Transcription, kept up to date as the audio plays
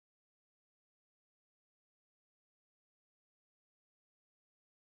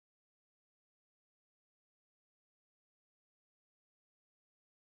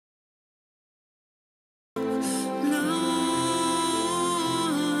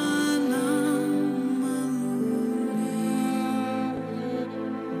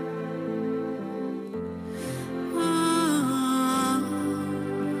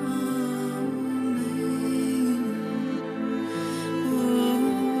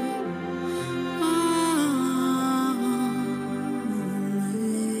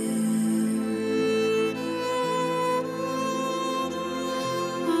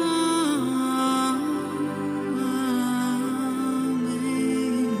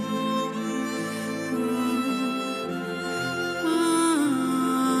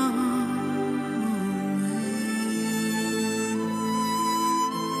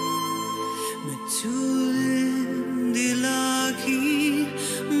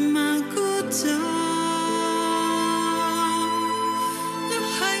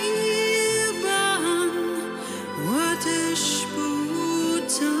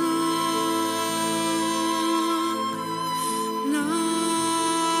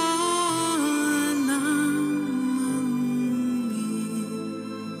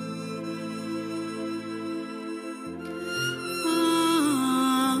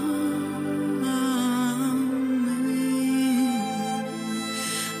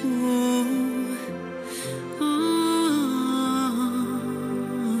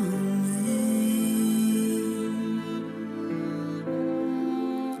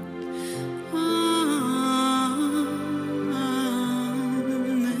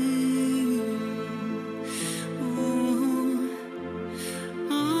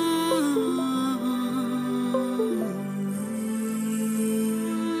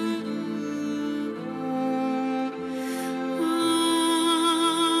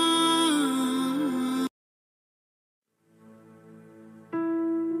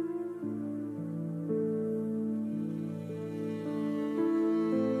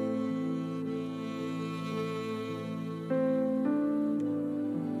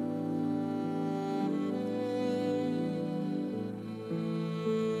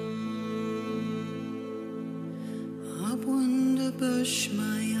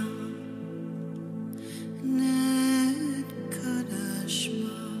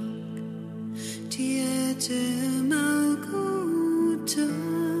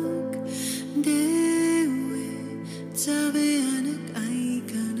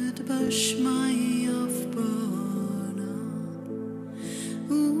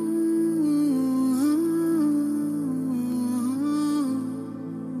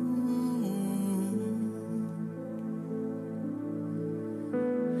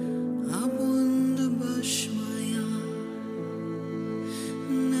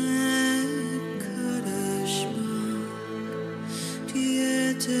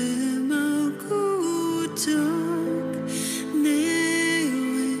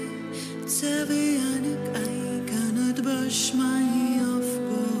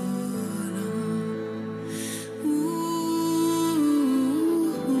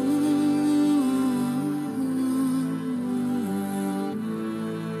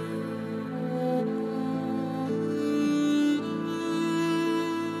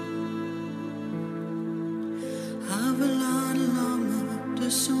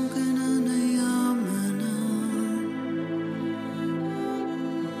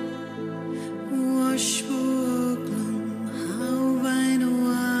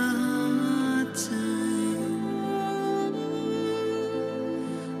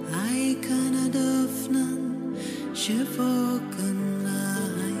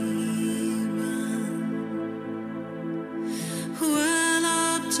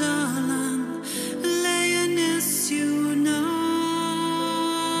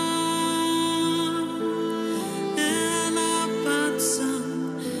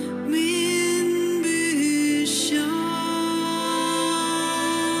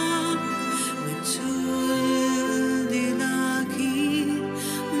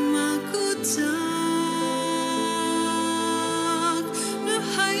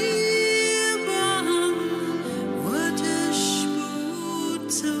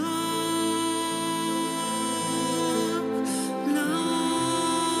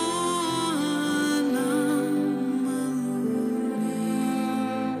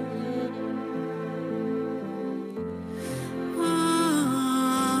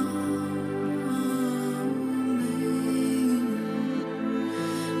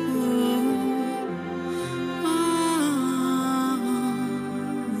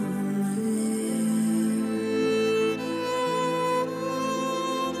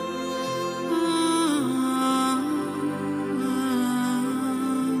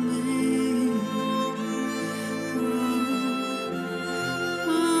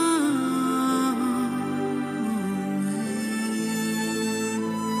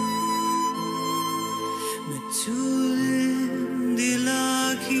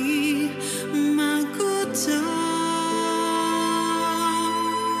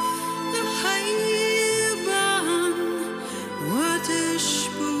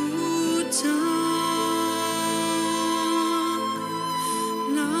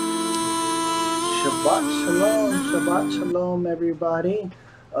Shabbat Shalom, Shabbat Shalom, everybody.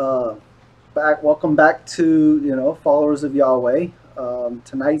 Welcome back to followers of Yahweh.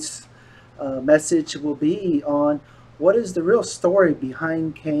 Tonight's message will be on what is the real story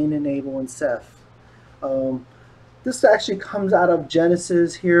behind Cain and Abel and Seth. This actually comes out of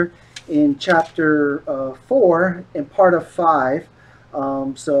Genesis here in chapter 4 and part of 5.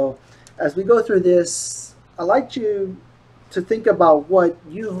 So as we go through this, I'd like you to think about what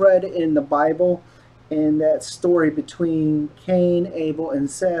you've read in the Bible in that story between Cain, Abel, and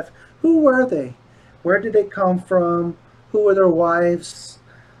Seth. Who were they? Where did they come from? Who were their wives?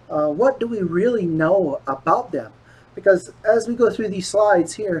 What do we really know about them? Because as we go through these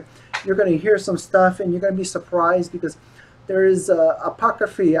slides here, you're going to hear some stuff and you're going to be surprised, because there is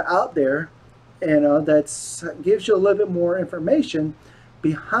apocrypha out there, that gives you a little bit more information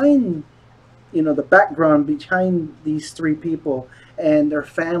behind the background behind these three people and their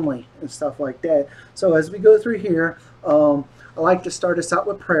family and stuff like that. So as we go through here, I like to start us out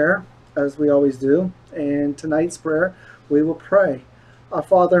with prayer, as we always do. And tonight's prayer, we will pray.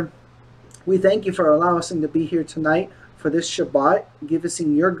 Father, we thank you for allowing us to be here tonight for this Shabbat. Give us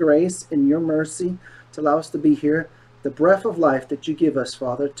in your grace and your mercy to allow us to be here. The breath of life that you give us,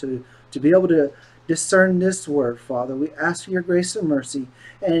 Father, to be able to discern this word, Father. We ask for your grace and mercy.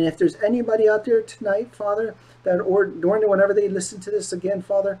 And if there's anybody out there tonight, Father, that or during whenever they listen to this again,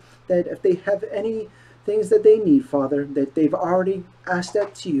 Father, that if they have any things that they need, Father, that they've already asked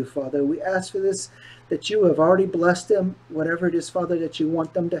that to you, Father. We ask for this, that you have already blessed them, whatever it is, Father, that you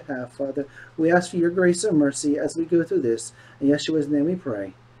want them to have, Father. We ask for your grace and mercy as we go through this. In Yeshua's name we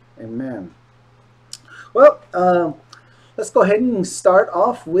pray. Amen. Well, Let's go ahead and start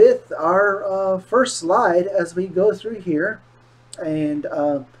off with our first slide as we go through here. And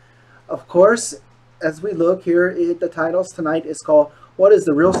of course, as we look here, the titles tonight is called, What is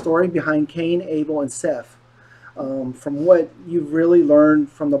the Real Story Behind Cain, Abel, and Seth? From what you've really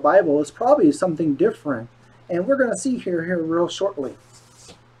learned from the Bible, is probably something different. And we're going to see here real shortly.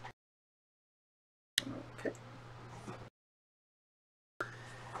 Okay.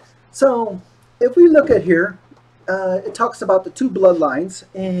 So, if we look at here, it talks about the two bloodlines,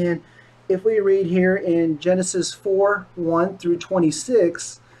 and if we read here in Genesis 4:1 through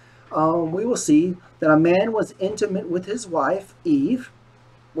 26, we will see that a man was intimate with his wife, Eve,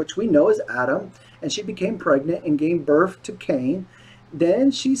 which we know is Adam, and she became pregnant and gave birth to Cain.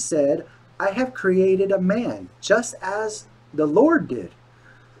 Then she said, I have created a man, just as the Lord did.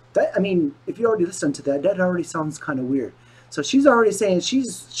 That, I mean, if you already listened to that, that already sounds kind of weird. So she's already saying she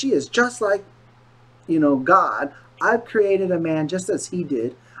is just like, God. I've created a man just as he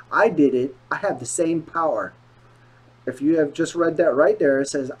did. I did it. I have the same power. If you have just read that right there, it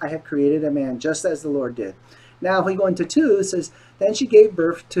says, I have created a man just as the Lord did. Now, if we go into 2, it says, then she gave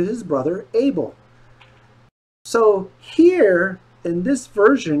birth to his brother Abel. So here, in this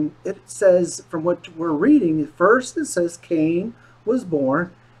version, it says, from what we're reading, first it says Cain was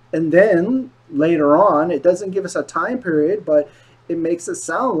born, and then later on, it doesn't give us a time period, but it makes it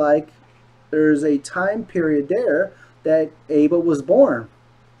sound like there's a time period there that Abel was born.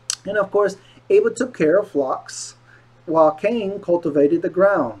 And of course, Abel took care of flocks while Cain cultivated the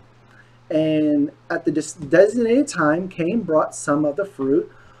ground. And at the designated time, Cain brought some of the fruit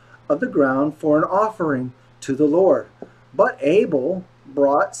of the ground for an offering to the Lord. But Abel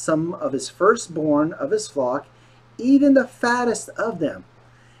brought some of his firstborn of his flock, even the fattest of them.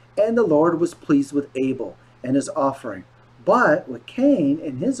 And the Lord was pleased with Abel and his offering. But with Cain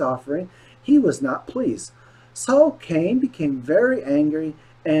and his offering, he was not pleased. So Cain became very angry,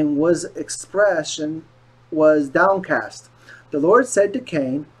 and was downcast. The Lord said to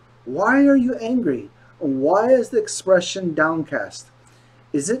Cain, why are you angry? And why is the expression downcast?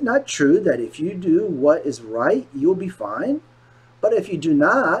 Is it not true that if you do what is right, you'll be fine? But if you do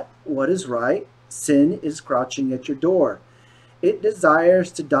not what is right, sin is crouching at your door. It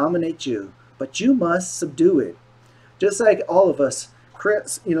desires to dominate you, but you must subdue it. Just like all of us,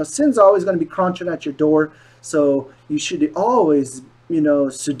 sin's always going to be crunching at your door, so you should always,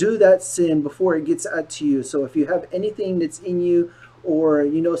 subdue that sin before it gets to you. So if you have anything that's in you, or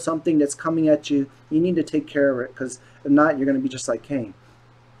something that's coming at you, you need to take care of it, because if not, you're going to be just like Cain.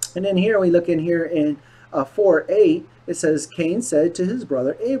 And then here we look in here in 4:8, it says, Cain said to his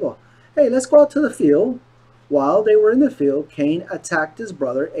brother Abel, hey, let's go out to the field. While they were in the field, Cain attacked his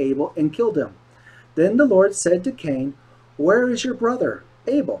brother Abel and killed him. Then the Lord said to Cain, where is your brother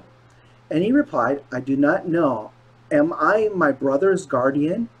Abel? And he replied, I do not know. Am I my brother's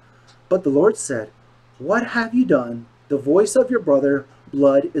guardian? But the Lord said, what have you done? The voice of your brother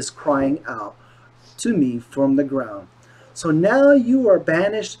blood is crying out to me from the ground. So now you are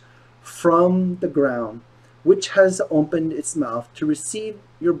banished from the ground, which has opened its mouth to receive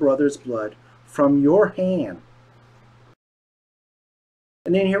your brother's blood from your hand.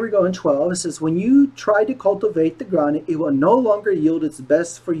 And then here we go in 12. It says, when you try to cultivate the ground, it will no longer yield its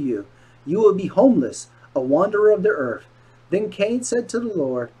best for you. You will be homeless, a wanderer of the earth. Then Cain said to the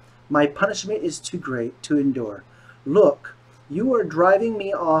Lord, my punishment is too great to endure. Look, you are driving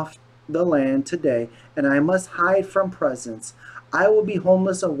me off the land today, and I must hide from presence. I will be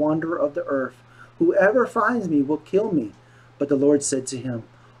homeless, a wanderer of the earth. Whoever finds me will kill me. But the Lord said to him,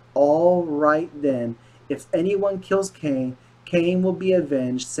 all right then, if anyone kills Cain, Cain will be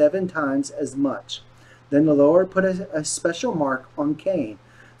avenged 7 times as much. Then the Lord put a special mark on Cain.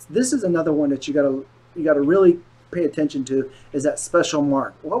 This is another one that you gotta really pay attention to, is that special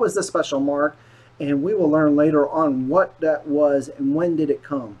mark. What was the special mark? And we will learn later on what that was and when did it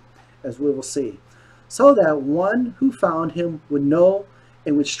come, as we will see. So that one who found him would know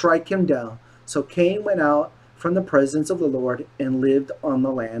and would strike him down. So Cain went out from the presence of the Lord and lived on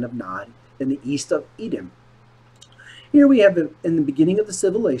the land of Nod in the east of Edom. Here we have, in the beginning of the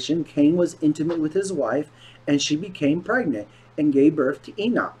civilization, Cain was intimate with his wife, and she became pregnant and gave birth to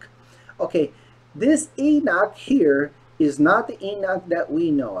Enoch. Okay, this Enoch here is not the Enoch that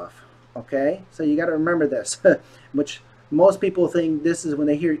we know of. Okay, so you got to remember this, which most people think this is when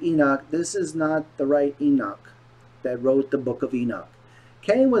they hear Enoch. This is not the right Enoch that wrote the book of Enoch.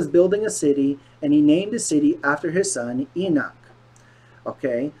 Cain was building a city, and he named the city after his son Enoch.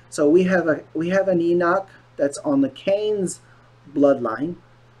 Okay, so we have an Enoch that's on the Cain's bloodline.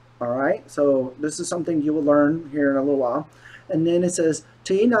 All right, so this is something you will learn here in a little while. And then it says,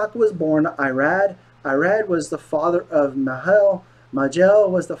 to Enoch was born Irad, Arad was the father of Mahel. Mahel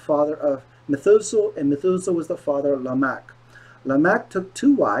was the father of Methuselah, and Methuselah was the father of Lamech. Lamech took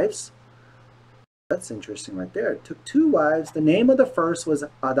 2 wives. That's interesting right there. It took 2 wives. The name of the first was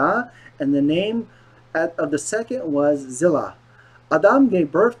Adah, and the name of the second was Zillah. Adam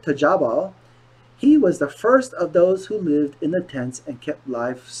gave birth to Jabal. He was the first of those who lived in the tents and kept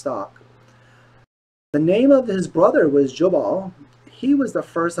livestock. The name of his brother was Jubal. He was the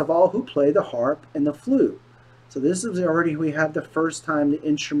first of all who played the harp and the flute. So this is already, we have the first time the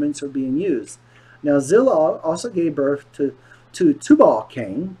instruments are being used. Now Zillah also gave birth to Tubal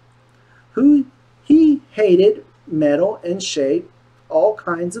Cain, who he hated metal and shaped all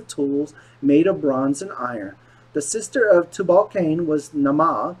kinds of tools made of bronze and iron. The sister of Tubal Cain was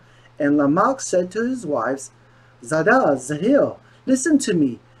Naamah, and Lamech said to his wives, Zadah, Zahil, listen to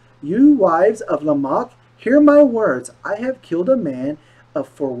me. You wives of Lamech, hear my words. I have killed a man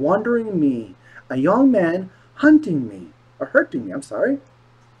for wandering me, a young man hurting me.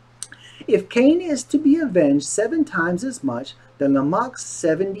 If Cain is to be avenged 7 times as much, then Lamech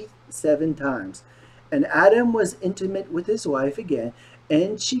 77 times. And Adam was intimate with his wife again,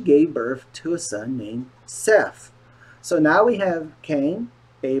 and she gave birth to a son named Seth. So now we have Cain,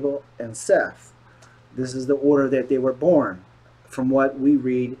 Abel, and Seth. This is the order that they were born from what we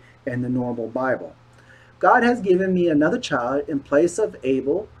read in the normal Bible. God has given me another child in place of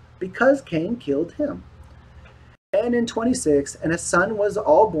Abel because Cain killed him. And in 26, and a son was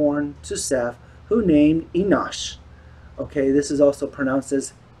all born to Seth, who named Enosh. Okay, this is also pronounced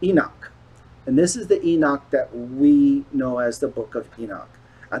as Enoch. And this is the Enoch that we know as the book of Enoch.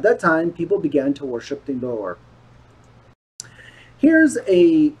 At that time, people began to worship the Lord. Here's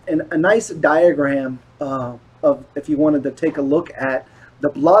a nice diagram of, if you wanted to take a look at the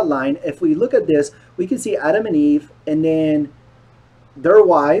bloodline. If we look at this, we can see Adam and Eve, and then their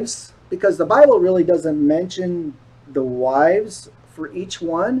wives, because the Bible really doesn't mention the wives for each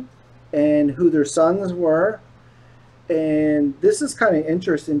one and who their sons were. And this is kind of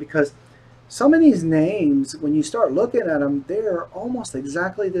interesting because some of these names, when you start looking at them, they're almost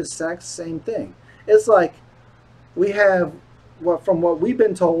exactly the exact same thing. It's like we have, from what we've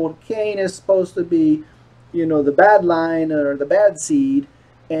been told, Cain is supposed to be, you know, the bad line or the bad seed,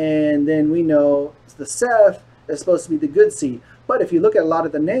 and then we know the Seth is supposed to be the good seed. But if you look at a lot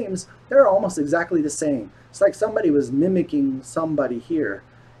of the names, they're almost exactly the same. It's like somebody was mimicking somebody here,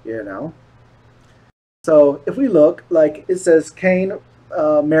 you know. So if we look, like it says Cain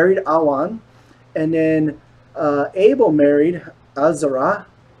married Awan, and then Abel married Azarah,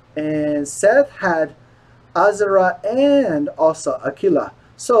 and Seth had Azarah and also Akilah.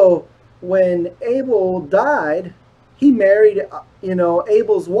 So when Abel died, he married, you know,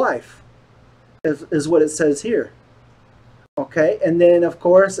 Abel's wife, is what it says here. Okay, and then of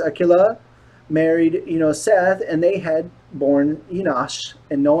course Akilah married, you know, Seth, and they had born Enosh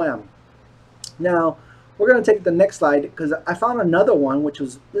and Noam. Now we're going to take the next slide because I found another one, which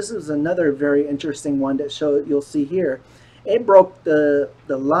was, this is another very interesting one that you'll see here. It broke the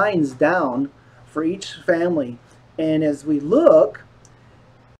lines down for each family, and as we look,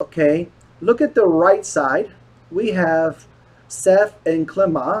 okay, look at the right side. We have Seth and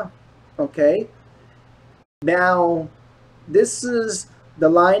Clemah. Okay, now this is the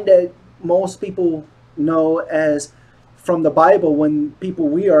line that most people know as from the Bible, when people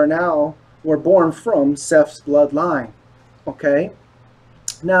we are now were born from Seth's bloodline. Okay,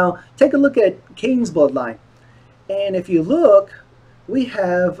 now take a look at Cain's bloodline, and if you look, we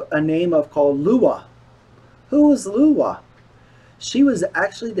have a name called Lua. Who was Lua? She was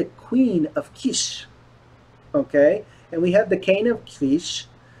actually the queen of Kish. Okay, and we have the Cain of Kish,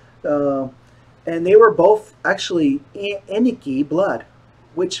 and they were both actually Eniki blood,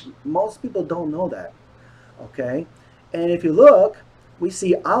 which most people don't know that. Okay, and if you look, we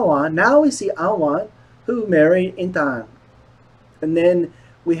see Awan. Now we see Awan, who married Intan, and then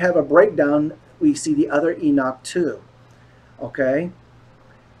we have a breakdown. We see the other Enoch too. Okay,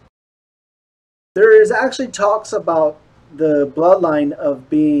 there is actually talks about the bloodline of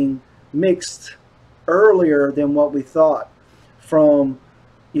being mixed earlier than what we thought, from,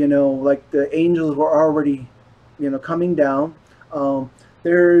 you know, like the angels were already, you know, coming down.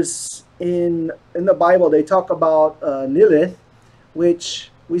 There's in the Bible they talk about Lilith,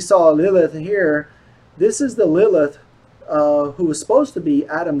 which we saw Lilith here. This is the Lilith who was supposed to be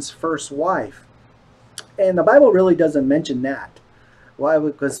Adam's first wife, and the Bible really doesn't mention that. Why?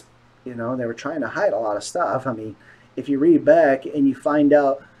 Because, you know, they were trying to hide a lot of stuff. I mean, if you read back and you find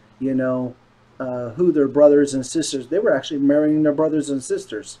out, you know, who their brothers and sisters, they were actually marrying their brothers and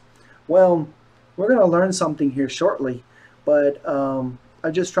sisters. Well, we're going to learn something here shortly, but I'm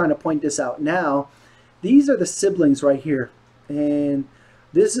just trying to point this out now. these are the siblings right here. And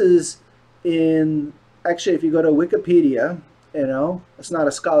this is in, actually, if you go to Wikipedia, you know, it's not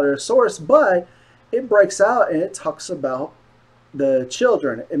a scholarly source, but it breaks out and it talks about the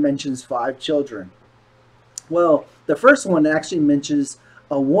children. It mentions 5 children. Well, the first one actually mentions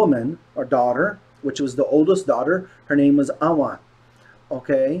a woman or daughter, which was the oldest daughter. Her name was Awan.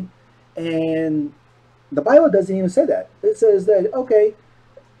 Okay, and the Bible doesn't even say that. It says that, okay,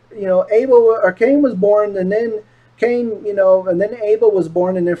 you know, Abel or Cain was born, and then Cain, you know, and then Abel was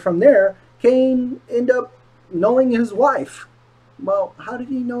born, and then from there, Cain ended up knowing his wife. Well, how did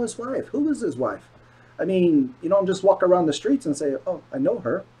he know his wife? Who was his wife? I mean, you don't just walk around the streets and say, oh, I know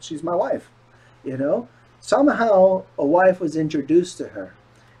her. She's my wife. You know, somehow a wife was introduced to her.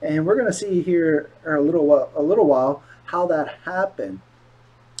 And we're going to see here in a little while how that happened.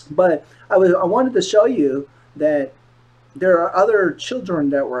 But I wanted to show you that there are other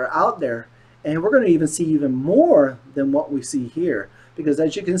children that were out there, and we're going to even see even more than what we see here. Because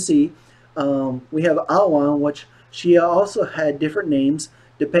as you can see, we have Awan, which she also had different names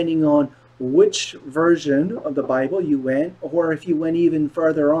depending on which version of the Bible you went, or if you went even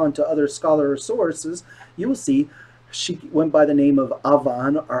further on to other scholar sources, you will see she went by the name of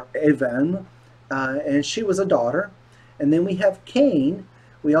Avan or Evan, and she was a daughter. And then we have Cain.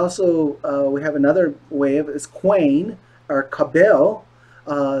 We also we have another way of it's Cain or Kabel.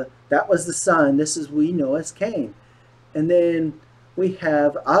 That was the son. This is we know as Cain. And then we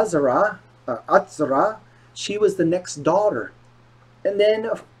have Azara. She was the next daughter. And then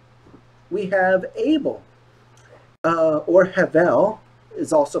we have Abel, or Havel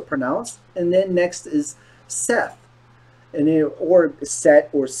is also pronounced. And then next is Seth, and or Set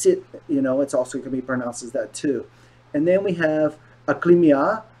or Sit. You know, it's also going to be pronounced as that too. And then we have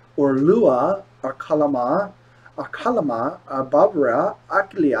Aklimia, or Lua, or Kalama, Babra,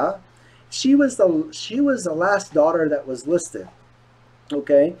 Aklia. She was the last daughter that was listed.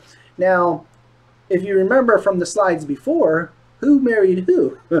 Okay, now if you remember from the slides before, who married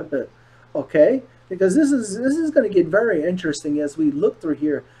who? Okay, because this is going to get very interesting as we look through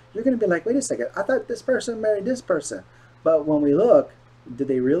here. You're going to be like, wait a second, I thought this person married this person. But when we look, did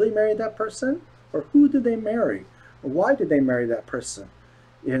they really marry that person? Or who did they marry? Or why did they marry that person?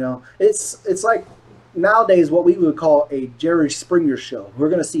 You know, it's like nowadays what we would call a Jerry Springer show. We're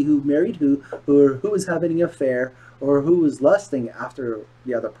going to see who married who was having an affair, or who was lusting after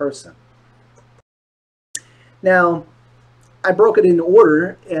the other person. Now, I broke it in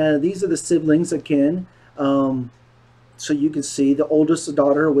order. These are the siblings again. So you can see the oldest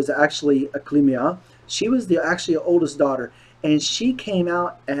daughter was actually Aklimia. She was the actually oldest daughter, and she came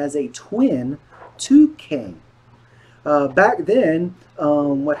out as a twin to Cain. Back then,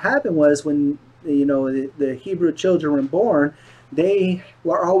 what happened was when the Hebrew children were born, they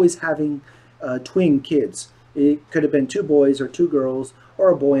were always having twin kids. It could have been 2 boys or 2 girls, or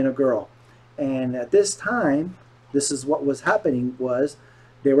a boy and a girl. And at this time, this is what was happening, was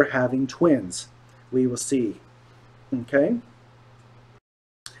they were having twins. We will see. Okay.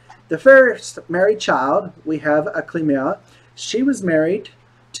 The first married child, we have Aklimia. She was married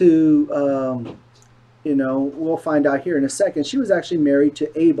to, we'll find out here in a second. She was actually married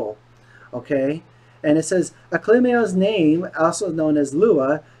to Abel. Okay. And it says, Aklimia's name, also known as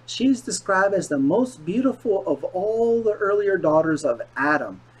Lua, she's described as the most beautiful of all the earlier daughters of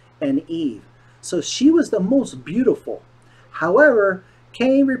Adam and Eve. So she was the most beautiful. However,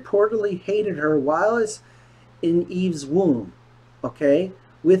 Cain reportedly hated her while in Eve's womb. Okay,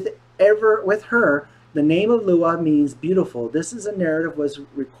 with her, the name of Lua means beautiful. This is a narrative was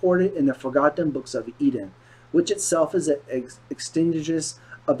recorded in the forgotten books of Eden, which itself is an extinguishes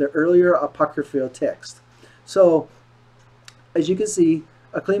of the earlier apocryphal text. So, as you can see,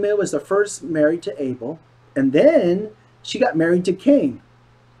 Aklimia was the first married to Abel, and then she got married to Cain.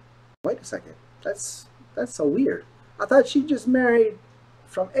 Wait a second. That's so weird. I thought she just married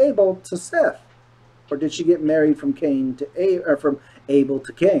from Abel to Seth, or did she get married from Cain to from Abel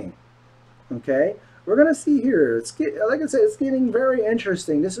to Cain? Okay, we're gonna see here. Like I said, it's getting very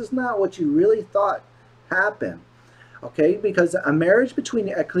interesting. This is not what you really thought happened. Okay, because a marriage between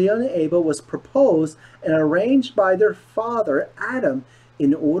Aklia and Abel was proposed and arranged by their father Adam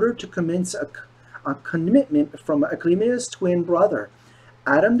in order to commence a commitment from Aklimia's twin brother.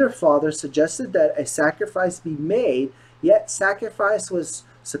 Adam, their father, suggested that a sacrifice be made, yet sacrifice was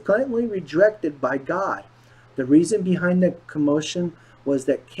subsequently rejected by God. The reason behind the commotion was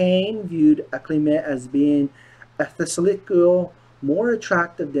that Cain viewed Aklimia as being aesthetically more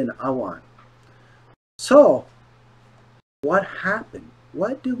attractive than Awan. So, what happened?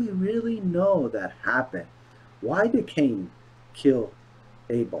 What do we really know that happened? Why did Cain kill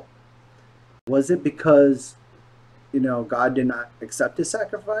Abel? Was it because, God did not accept his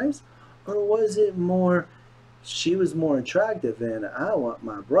sacrifice? Or was it more, she was more attractive and I want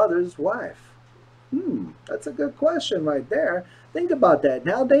my brother's wife? That's a good question right there. Think about that.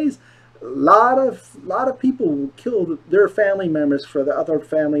 Nowadays, a lot of people will kill their family members for the other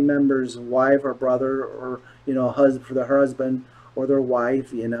family member's wife or brother, or husband for their husband or their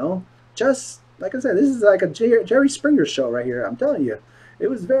wife. Just like I said, this is like a Jerry Springer show right here. I'm telling you, it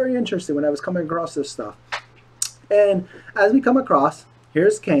was very interesting when I was coming across this stuff. And as we come across,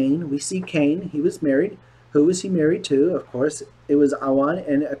 here's Cain. We see Cain. He was married. Who was he married to? Of course, it was Awan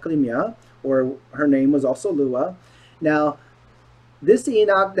and Eklimia, or her name was also Lua. Now, this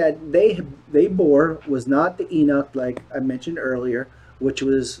Enoch that they bore was not the Enoch like I mentioned earlier, which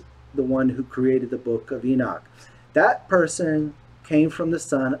was the one who created the book of Enoch. That person came from the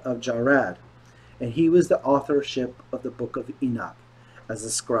son of Jared, and he was the authorship of the book of Enoch as a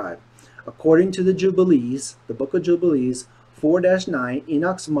scribe. According to the Jubilees, the book of Jubilees 4-9,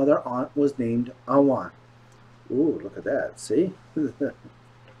 Enoch's mother aunt was named Awan. Ooh, look at that, see?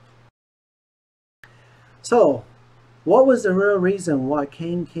 So, what was the real reason why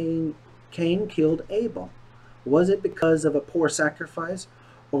Cain killed Abel? Was it because of a poor sacrifice,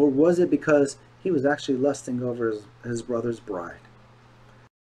 or was it because he was actually lusting over his brother's bride?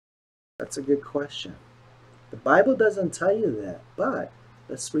 That's a good question. The Bible doesn't tell you that, but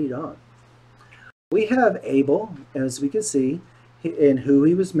let's read on. We have Abel, as we can see, and who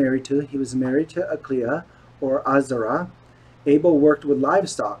he was married to. He was married to Aklia, or Azarah. Abel worked with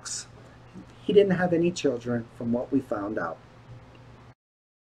livestock. He didn't have any children from what we found out.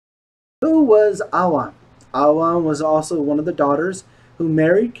 Who was Awan? Awan was also one of the daughters who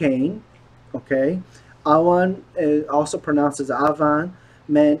married Cain. Okay, Awan, also pronounced as Avan,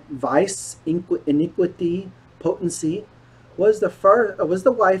 meant vice, iniquity, potency. Was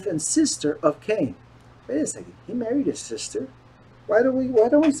the wife and sister of Cain. Wait a second, he married his sister. Why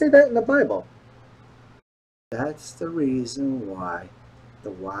don't we say that in the Bible? That's the reason why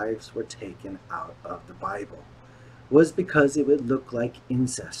the wives were taken out of the Bible, was because it would look like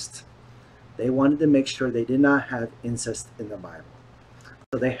incest. They wanted to make sure they did not have incest in the Bible.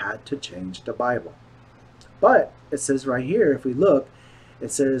 So they had to change the Bible. But it says right here, if we look,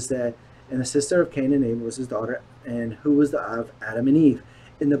 it says that, and the sister of Cain and Abel was his daughter, and who was the of Adam and Eve.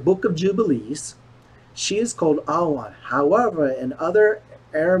 In the book of Jubilees, she is called Awan. However, in other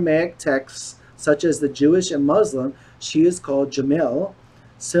Aramaic texts, such as the Jewish and Muslim, she is called Jamil.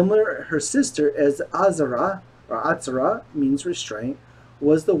 Similar, her sister as Azarah, or Atzarah, means restraint,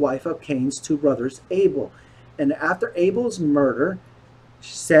 was the wife of Cain's two brothers, Abel. And after Abel's murder,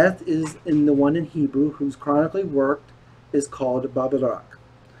 Seth is in the one in Hebrew, whose chronically worked is called Babarak.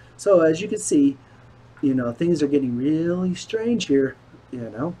 So as you can see, things are getting really strange here,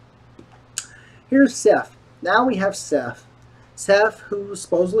 Here's Seth. Now we have Seth. Seth, who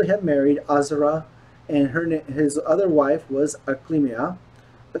supposedly had married Azarah, and his other wife was Aklimia.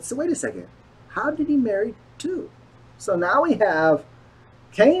 But so wait a second. How did he marry two? So now we have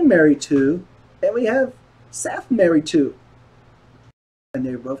Cain married two, and we have Seth married two. And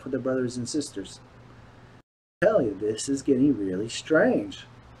they both were the brothers and sisters. I tell you, this is getting really strange,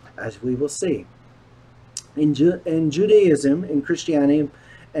 as we will see. In Judaism, in Christianity,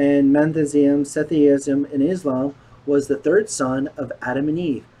 and Monotheism, Sethism, and Islam, was the third son of Adam and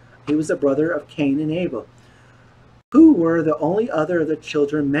Eve. He was the brother of Cain and Abel, who were the only other of the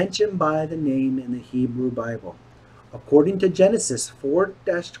children mentioned by the name in the Hebrew Bible. According to Genesis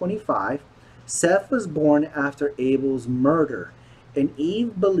 4-25, Seth was born after Abel's murder, and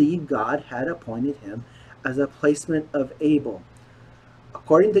Eve believed God had appointed him as a placement of Abel.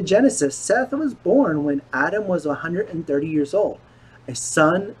 According to Genesis, Seth was born when Adam was 130 years old, a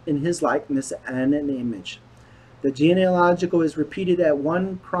son in his likeness and an image. The genealogical is repeated at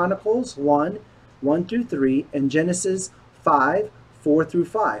 1 Chronicles 1:1-3, and Genesis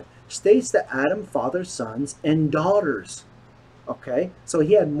 5:4-5 states that Adam fathered sons and daughters. Okay, so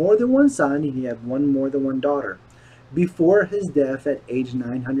he had more than one son, and he had more than one daughter before his death at age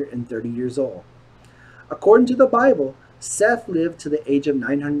 930 years old. According to the Bible, Seth lived to the age of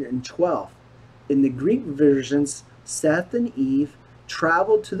 912. In the Greek versions, Seth and Eve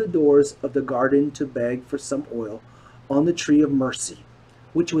traveled to the doors of the garden to beg for some oil on the tree of mercy,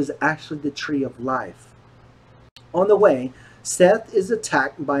 which was actually the tree of life. On the way, Seth is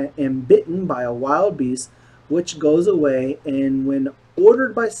attacked by and bitten by a wild beast, which goes away, and when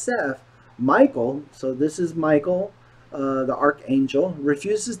ordered by Seth, Michael, so this is Michael, the archangel,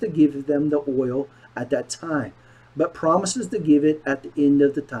 refuses to give them the oil at that time, but promises to give it at the end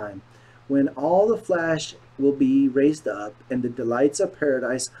of the time. when all the flesh will be raised up, and the delights of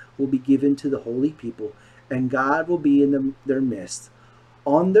paradise will be given to the holy people, and God will be in their midst.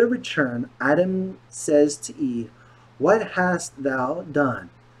 On their return, Adam says to Eve, "What hast thou done?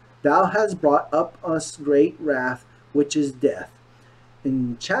 Thou hast brought up us great wrath, which is death."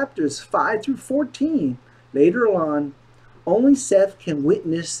 In chapters 5 through 14, later on, only Seth can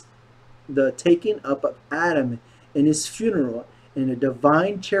witness the taking up of Adam in his funeral in a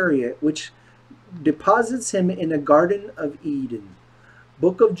divine chariot, which deposits him in the Garden of Eden.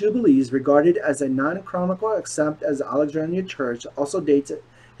 Book of Jubilees, regarded as a non-canonical except as the Alexandrian Church, also dates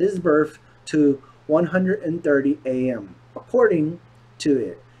his birth to 130 AM. According to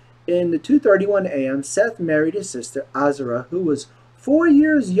it, in the 231 AM, Seth married his sister Azara, who was 4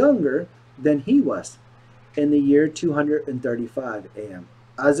 years younger than he was. In the year 235 AM,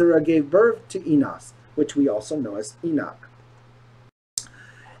 Azara gave birth to Enos, which we also know as Enoch.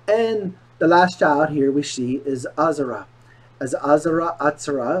 And the last child here we see is Azara, as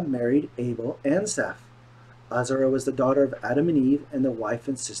Atzara married Abel and Seth. Azara was the daughter of Adam and Eve and the wife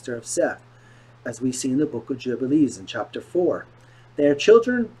and sister of Seth, as we see in the book of Jubilees in chapter 4. Their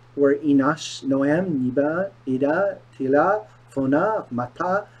children were Enosh, Noam, Neba, Ida, Tila, Phona,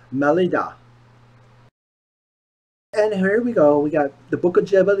 Mata, Melida. And here we go. We got the book of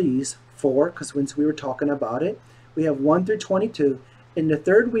Jubilees 4, because once we were talking about it, we have 1 through 22. In the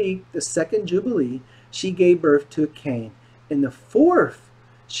third week, the second Jubilee, she gave birth to Cain. In the fourth,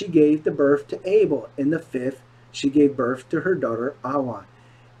 she gave the birth to Abel. In the fifth, she gave birth to her daughter Awan.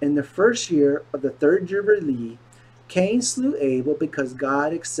 In the first year of the third Jubilee, Cain slew Abel because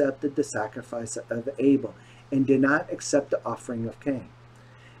God accepted the sacrifice of Abel and did not accept the offering of Cain.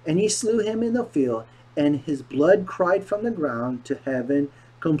 And he slew him in the field, and his blood cried from the ground to heaven,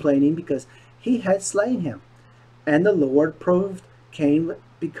 complaining because he had slain him. And the Lord proved Cain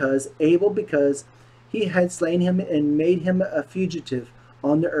because he had slain him and made him a fugitive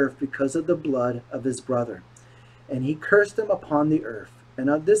on the earth because of the blood of his brother. And he cursed him upon the earth. And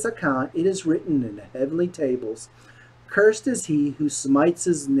on this account it is written in the heavenly tables, "Cursed is he who smites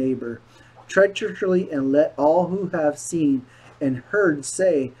his neighbor treacherously, and let all who have seen and heard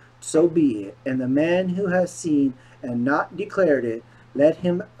say, so be it. And the man who has seen and not declared it, let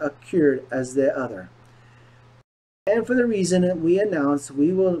him accured as the other." And for the reason that we announce,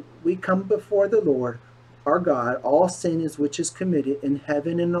 we come before the Lord our God, all sin is which is committed in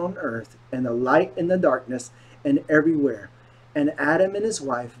heaven and on earth, and the light and the darkness, and everywhere. And Adam and his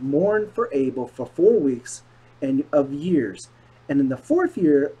wife mourned for Abel for 4 weeks and of years. And in the fourth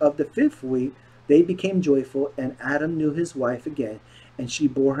year of the fifth week, they became joyful, and Adam knew his wife again, and she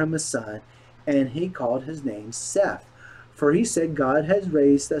bore him a son, and he called his name Seth. For he said, God has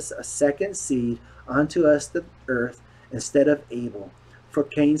raised us a second seed unto us the earth instead of Abel. For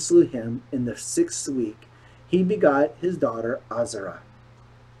Cain slew him in the 6th week. He begot his daughter Azara.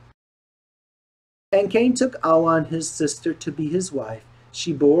 And Cain took Awan his sister to be his wife.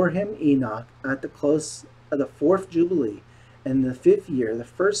 She bore him Enoch at the close of the 4th Jubilee. In the 5th year, the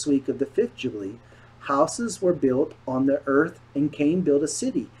 1st week of the 5th Jubilee, houses were built on the earth, and Cain built a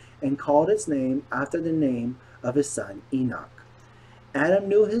city, and called its name after the name of his son Enoch. Adam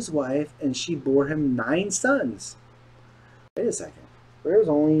knew his wife, and she bore him 9 sons. Wait a second. There's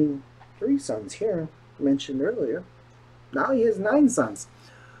only 3 sons here, mentioned earlier. Now he has 9 sons.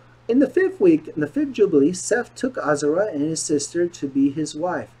 In the 5th week, in the 5th Jubilee, Seth took Azara and his sister to be his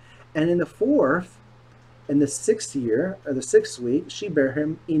wife. And in the 4th, in the 6th year, or the 6th week, she bare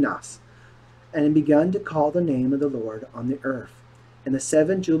him Enos, and began to call the name of the Lord on the earth. In the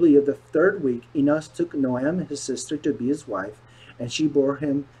 7th Jubilee of the 3rd week, Enos took Noam his sister to be his wife, and she bore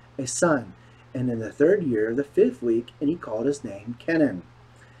him a son. And in the 3rd year of the 5th week, and he called his name Kenan.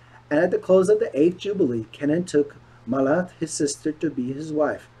 And at the close of the 8th Jubilee, Kenan took Malath his sister to be his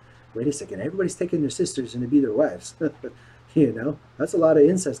wife. Wait a second, everybody's taking their sisters and to be their wives. You know, that's a lot of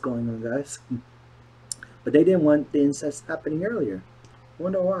incest going on, guys. But they didn't want the incest happening earlier.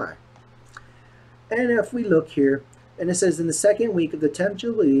 Wonder why. And if we look here, and it says, in the 2nd week of the 10th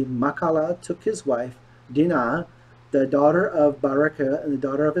Jubilee, Makala took his wife, Dinah, the daughter of Barakah, and the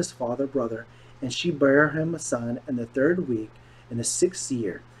daughter of his brother, and she bare him a son in the 3rd week, in the 6th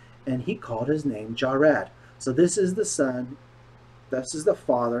year. And he called his name Jared. So this is the son, this is the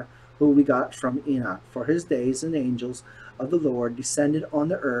father, who we got from Enoch. For his days and angels of the Lord descended on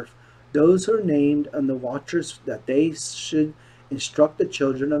the earth, those who are named and the watchers, that they should instruct the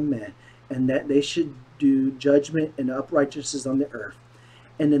children of men, and that they should do judgment and uprightness on the earth.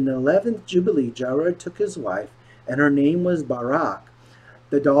 And in the 11th Jubilee, Jared took his wife, and her name was Barak,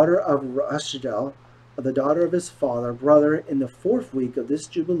 the daughter of Rashdel, the daughter of his brother, in the 4th week of this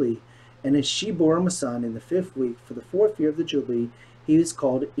Jubilee. And as she bore him a son in the 5th week, for the 4th year of the Jubilee, he was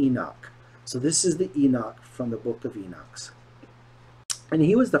called Enoch. So this is the Enoch from the book of Enoch. And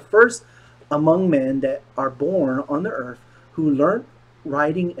he was the first among men that are born on the earth who learnt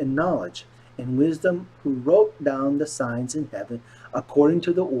writing and knowledge and wisdom, who wrote down the signs in heaven according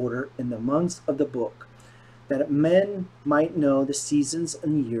to the order in the months of the book, that men might know the seasons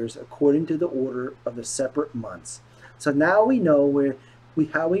and years according to the order of the separate months. So now we know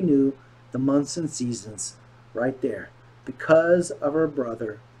how we knew the months and seasons right there, because of our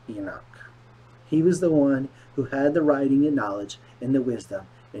brother Enoch. He was the one who had the writing and knowledge and the wisdom,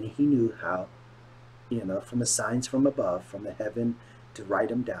 and he knew how, from the signs from above, from the heaven, to write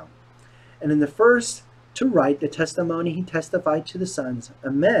them down. And in the first to write the testimony, he testified to the sons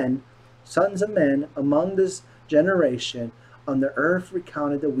of men among this generation on the earth,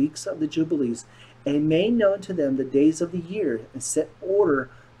 recounted the weeks of the jubilees, and made known to them the days of the year, and set order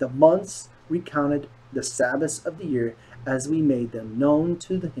the months, recounted the Sabbaths of the year, as we made them known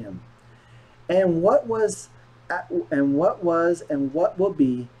to him. And what will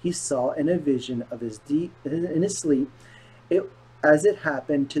be, he saw in a vision of in his sleep, as it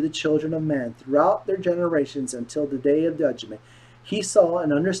happened to the children of man throughout their generations until the day of judgment. He saw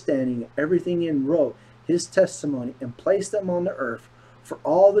an understanding everything, and wrote his testimony, and placed them on the earth for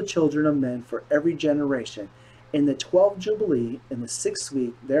all the children of men, for every generation. In the 12th Jubilee, in the 6th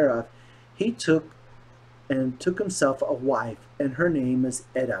week thereof, he took himself a wife, and her name is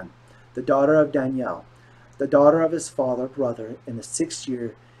Edan, the daughter of Daniel, the daughter of his brother. In the 6th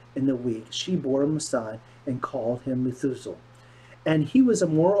year, in the week, she bore him a son, and called him Methuselah. And he was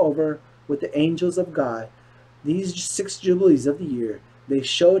moreover with the angels of God. These 6 jubilees of the year, they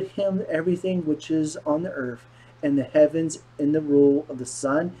showed him everything which is on the earth and the heavens in the rule of the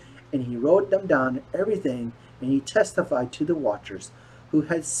sun, and he wrote them down everything, and he testified to the watchers who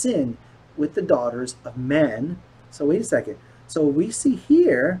had sinned with the daughters of men. So wait a second. So we see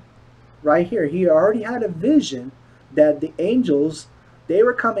here, right here, he already had a vision that the angels, they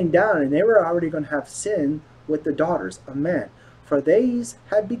were coming down, and they were already going to have sin with the daughters of men. For these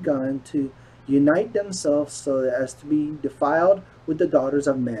had begun to unite themselves so as to be defiled with the daughters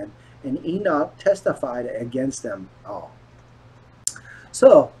of men. And Enoch testified against them all.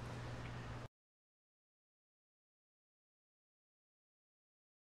 So,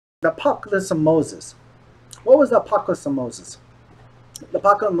 the Apocalypse of Moses. What was the Apocalypse of Moses? The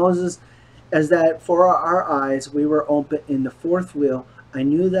Apocalypse of Moses is that for our eyes we were open in the 4th wheel. I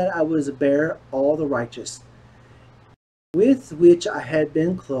knew that I was bear all the righteous, with which I had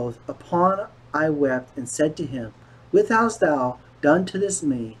been clothed. Upon I wept, and said to him, What hast thou done to this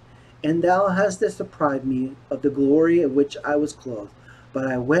me? And thou hast deprived me of the glory of which I was clothed. But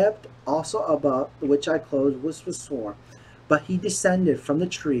I wept also about which I clothed was sworn. But he descended from the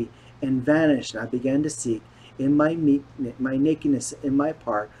tree, and vanished, and I began to seek in my nakedness in my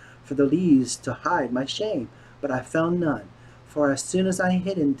part for the leaves to hide my shame. But I found none. For as soon as I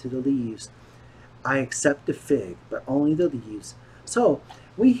hid into the leaves, I accept the fig, but only the leaves. So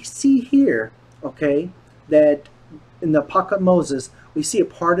we see here, okay, that in the Apocalypse of Moses, we see a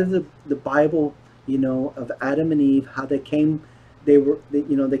part of the Bible, of Adam and Eve, how they came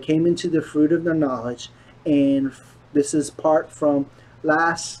into the fruit of their knowledge. And this is part from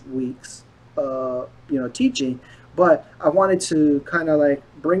last week's, teaching. But I wanted to kind of like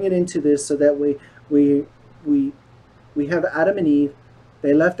bring it into this so that we have Adam and Eve.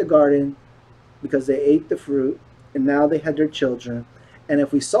 They left the garden because they ate the fruit, and now they had their children. And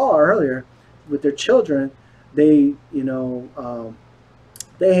if we saw earlier with their children, they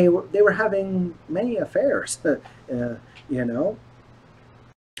were having many affairs,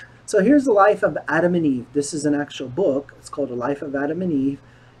 So here's the life of Adam and Eve. This is an actual book. It's called The Life of Adam and Eve.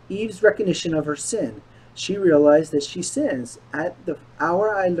 Eve's recognition of her sin. She realized that she sins. At the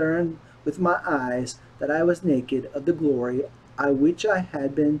hour I learned with my eyes that I was naked of the glory which I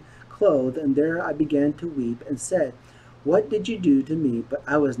had been clothed, and there I began to weep, and said, What did you do to me? But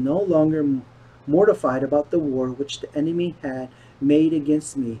I was no longer mortified about the war which the enemy had made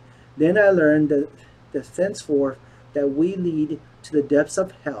against me. Then I learned that thenceforth that we lead to the depths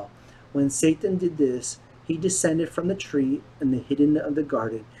of hell. When Satan did this, he descended from the tree in the hidden of the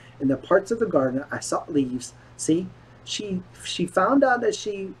garden. In the parts of the garden I saw leaves. See, she found out that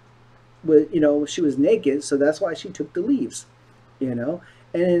she was naked, so that's why she took the leaves, And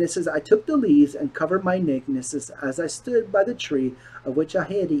it says, I took the leaves and covered my nakedness as I stood by the tree of which I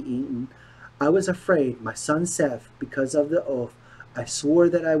had eaten. I was afraid, my son Seth, because of the oath I swore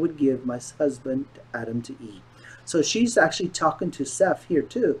that I would give my husband Adam to eat. So she's actually talking to Seth here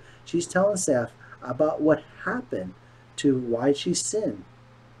too. She's telling Seth about what happened to why she sinned.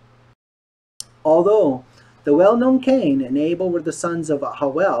 Although the well-known Cain and Abel were the sons of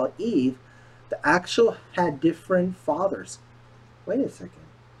Hawel, Eve, the actual had different fathers. Wait a second.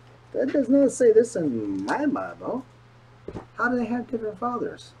 That does not say this in my Bible. How do they have different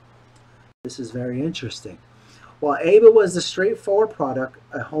fathers? This is very interesting. While Abel was the straightforward product,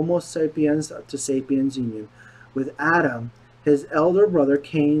 a Homo sapiens to sapiens union with Adam, his elder brother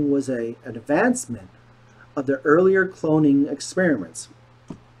Cain was an advancement of the earlier cloning experiments.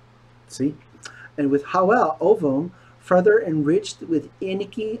 See? And with Hawel, ovum, further enriched with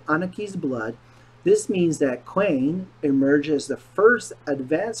Anaki's blood, this means that Cain emerged as the first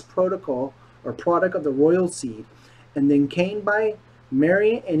advanced protocol or product of the royal seed, and then Cain, by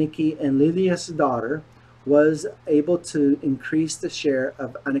marrying Anaki and Lilia's daughter, was able to increase the share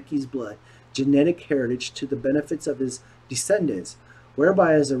of Anaki's blood, genetic heritage, to the benefits of his descendants,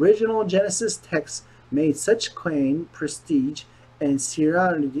 whereby his original Genesis text made such claim, prestige, and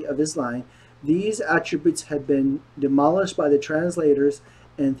seniority of his line. These attributes had been demolished by the translators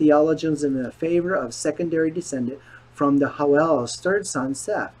and theologians in favor of secondary descendant from the Hawel's third son,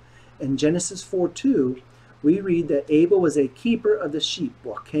 Seth. In Genesis 4:2, we read that Abel was a keeper of the sheep,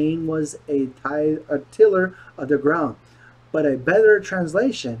 while Cain was a tiller of the ground. But a better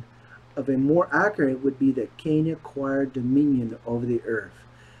translation of a more accurate would be that Cain acquired dominion over the earth,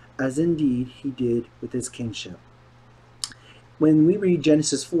 as indeed he did with his kingship. When we read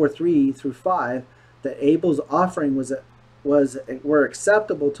Genesis 4:3 through 5, that Abel's offering were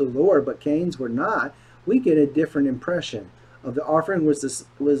acceptable to the Lord, but Cain's were not, we get a different impression of the offering was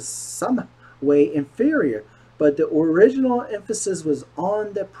some way inferior, but the original emphasis was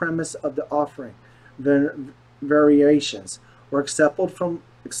on the premise of the offering. Variations were acceptable from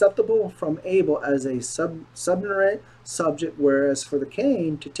Abel as a subordinate subject, whereas for the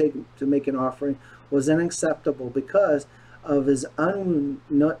Cain to make an offering was unacceptable because of his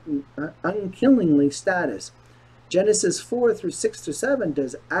unkillingly status. Genesis 4:6-7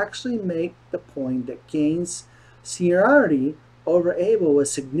 does actually make the point that Cain's seniority over Abel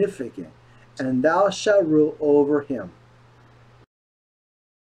was significant, and thou shalt rule over him.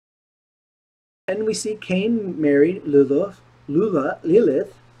 And we see Cain married Lilith,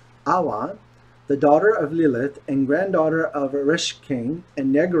 Awan, the daughter of Lilith and granddaughter of Reshkain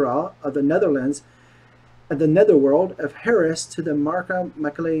and Negra of the Netherlands, and the netherworld of Harris to the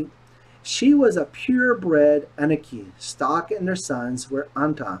Makale. She was a purebred Anaki. Stock and their sons were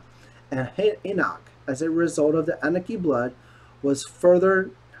Anta and Enoch. As a result of the Anaki blood was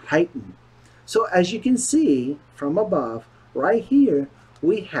further heightened. So as you can see from above, right here,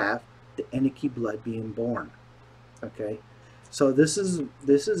 we have the Anaki blood being born. Okay, so this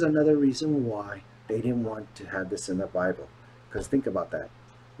is another reason why they didn't want to have this in the Bible. Because think about that.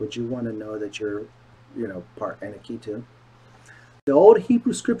 Would you want to know that you're, part Anaki too? The old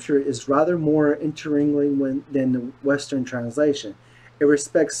Hebrew scripture is rather more intermingling than the Western translation. It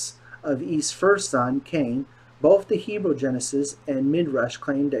respects of Eve's first son, Cain. Both the Hebrew Genesis and Midrash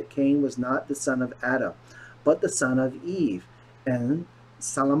claim that Cain was not the son of Adam, but the son of Eve, and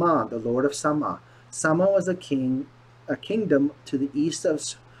Shalom, the lord of Sama. Sama was a kingdom to the east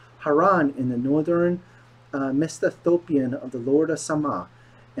of Haran in the northern Mesopotamian of the lord of Sama,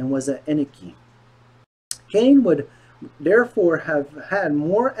 and was an Eniki. Cain would therefore have had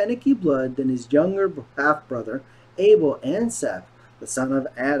more Eniki blood than his younger half-brother Abel and Seth, the son of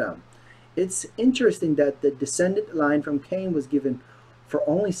Adam. It's interesting that the descendant line from Cain was given for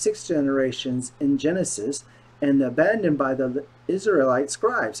only 6 generations in Genesis and abandoned by the Israelite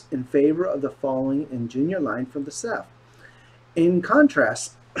scribes in favor of the following in junior line from the Seth. In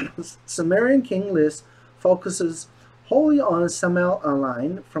contrast, Sumerian king list focuses wholly on Samuel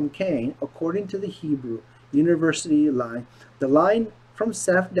line from Cain. According to the Hebrew University line, the line from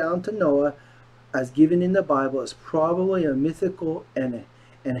Seth down to Noah as given in the Bible is probably a mythical, and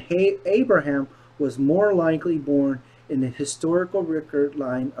Abraham was more likely born in the historical record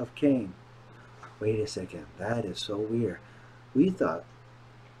line of Cain. Wait a second, that is so weird. We thought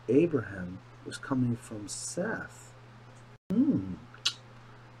Abraham was coming from Seth.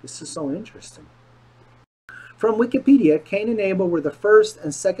 This is so interesting. From Wikipedia, Cain and Abel were the first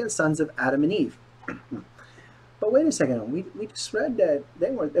and second sons of Adam and Eve. But wait a second, we just read that they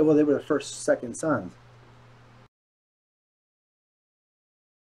were the first, second sons.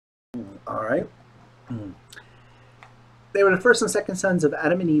 All right. They were the first and second sons of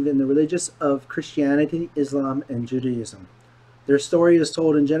Adam and Eve in the religions of Christianity, Islam, and Judaism. Their story is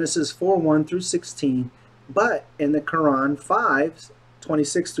told in Genesis 4:1-16, but in the Quran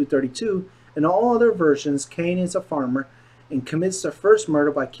 5:26-32, and all other versions, Cain is a farmer and commits the first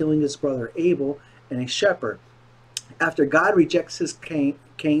murder by killing his brother Abel and a shepherd. After God rejects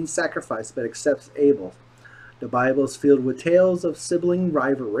Cain's sacrifice but accepts Abel's, the Bible is filled with tales of sibling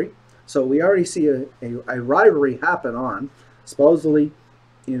rivalry. So we already see a rivalry happen on. Supposedly,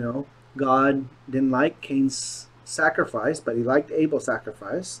 God didn't like Cain's sacrifice, but he liked Abel's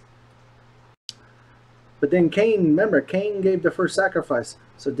sacrifice. But then Cain, remember, Cain gave the first sacrifice.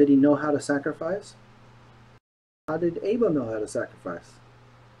 So did he know how to sacrifice? How did Abel know how to sacrifice?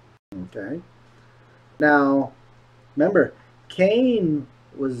 Okay. Now, remember, Cain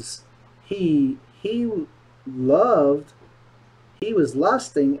was, he was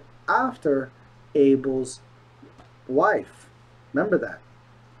lusting after Abel's wife. Remember that.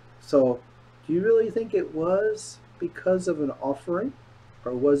 So, do you really think it was because of an offering,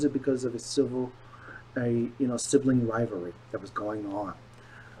 or was it because of a sibling rivalry that was going on?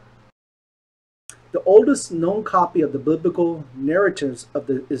 The oldest known copy of the biblical narratives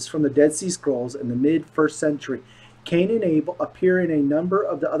is from the Dead Sea Scrolls in the mid-1st century. Cain and Abel appear in a number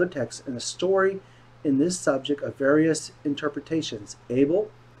of the other texts, and the story in this subject of various interpretations.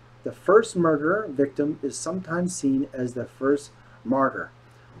 Abel, the first murderer victim, is sometimes seen as the first martyr,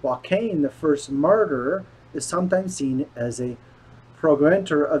 while Cain, the first murderer, is sometimes seen as a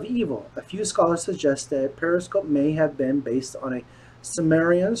progenitor of evil. A few scholars suggest that Periscope may have been based on a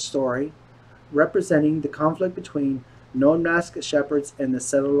Sumerian story representing the conflict between nomadic shepherds and the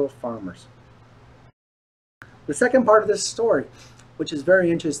settler farmers. The second part of this story, which is very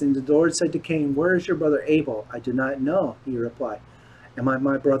interesting, the Lord said to Cain, "Where is your brother Abel?" "I do not know," he replied. "Am I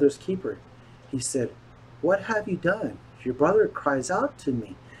my brother's keeper?" He said, "What have you done? Your brother cries out to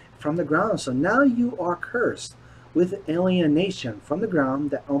me from the ground, so now you are cursed with alienation from the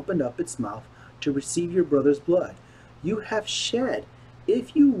ground that opened up its mouth to receive your brother's blood. You have shed.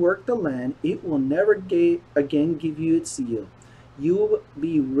 If you work the land, it will never again give you its yield. You will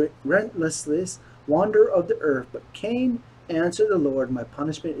be relentless wanderer of the earth." But Cain answered the Lord, "My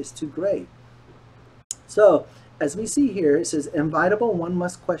punishment is too great." So, as we see here, it says, "Invitable, one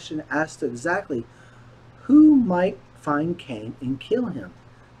must question as to exactly who might find Cain and kill him."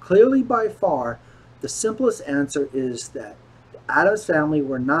 Clearly, by far, the simplest answer is that Adam's family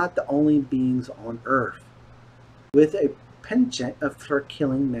were not the only beings on earth with a penchant for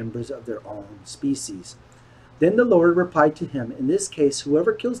killing members of their own species. Then the Lord replied to him, "In this case,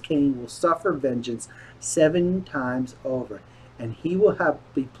 whoever kills Cain will suffer vengeance 7 times over, and he will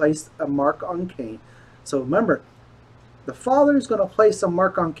be placed a mark on Cain." So remember, the Father is going to place a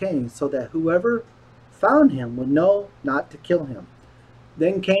mark on Cain so that whoever found him would know not to kill him.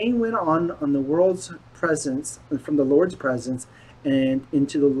 Then Cain went on the world's presence, from the Lord's presence, and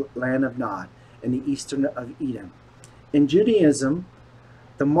into the land of Nod, in the eastern of Eden. In Judaism,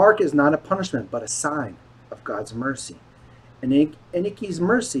 the mark is not a punishment, but a sign of God's mercy. And Eniki's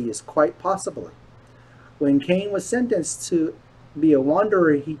mercy is quite possible. When Cain was sentenced to be a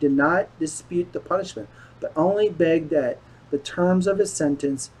wanderer, he did not dispute the punishment, but only begged that the terms of his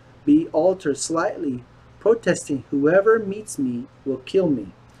sentence be altered slightly, protesting, "Whoever meets me will kill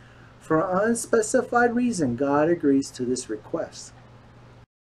me." For an unspecified reason, God agrees to this request.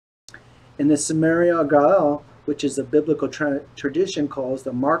 In the Samaria Gael, which is a biblical tradition, calls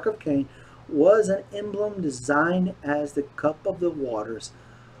the mark of Cain, was an emblem designed as the cup of the waters,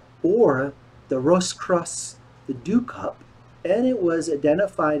 or the Roskros, the dew cup, and it was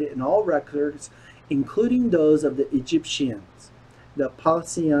identified in all records, including those of the Egyptians, the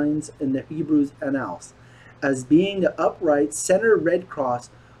Palestinians, and the Hebrews annals, as being the upright center red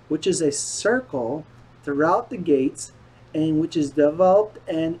cross, which is a circle throughout the gates, and which is developed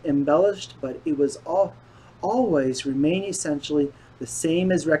and embellished, but it was always remain essentially the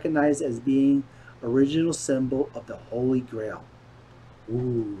same as recognized as being original symbol of the Holy Grail.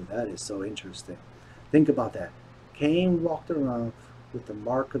 Ooh, that is so interesting. Think about that. Cain walked around with the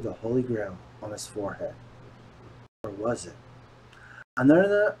mark of the Holy Grail on his forehead. Or was it?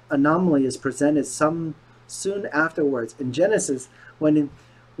 Another anomaly is presented soon afterwards in Genesis, when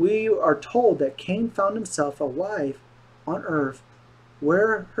we are told that Cain found himself a wife on earth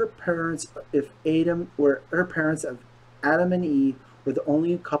where her parents of Adam and Eve were the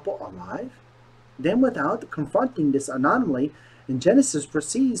only couple alive. Then, without confronting this anomaly, in Genesis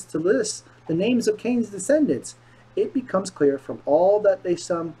proceeds to list the names of Cain's descendants. It becomes clear from all that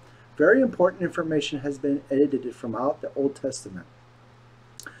some very important information has been edited from out the Old Testament.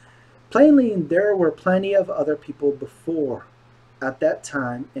 Plainly, there were plenty of other people before at that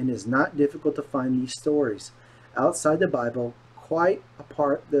time, and it is not difficult to find these stories outside the Bible, quite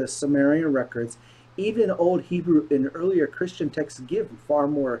apart the Sumerian records. Even Old Hebrew and earlier Christian texts give far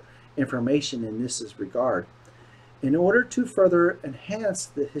more information in this regard. In order to further enhance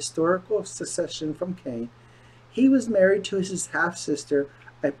the historical succession from Cain, He was married to his half-sister,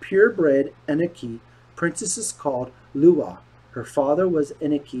 a purebred Eniki, princess called Lua. Her father was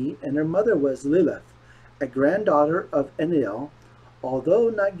Eniki, and her mother was Lilith, a granddaughter of Enlil. Although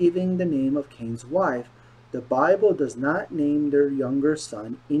not giving the name of Cain's wife, the Bible does not name their younger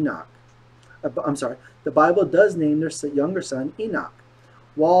son Enoch. The Bible does name their younger son Enoch,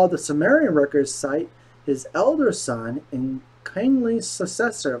 while the Sumerian records cite his elder son and kingly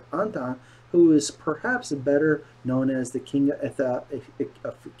successor of Antan, who is perhaps better known as the king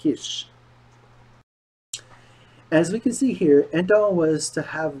of Kish. As we can see here, Anton was to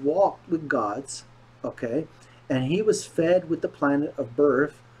have walked with gods, okay, and he was fed with the planet of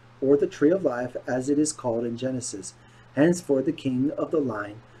birth, or the tree of life, as it is called in Genesis. Henceforth, the king of the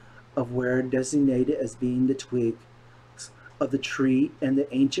line of where designated as being the twig of the tree, and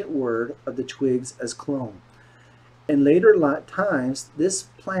the ancient word of the twigs as clone. In later times, this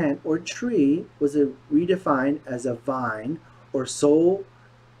plant or tree was redefined as a vine, or so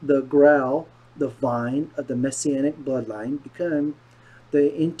the grail, the vine of the Messianic bloodline, became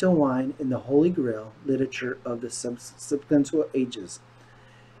the intertwined in the Holy Grail literature of the subsequent ages.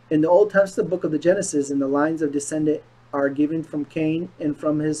 In the Old Testament book of the Genesis, and the lines of descendant are given from Cain and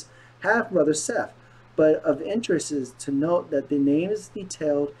from his half-brother Seth. But of interest is to note that the names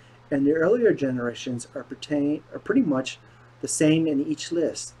detailed in the earlier generations are pretty much the same in each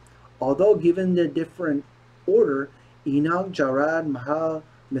list. Although given the different order, Enoch, Jared, Mahal,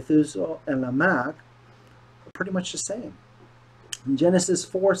 Methuselah, and Lamech are pretty much the same. In Genesis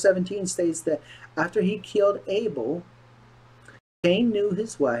 4:17 states that after he killed Abel, Cain knew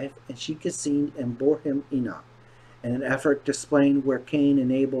his wife, and she conceived and bore him Enoch. In an effort to explain where Cain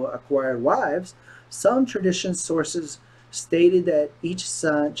and Abel acquired wives, some tradition sources stated that each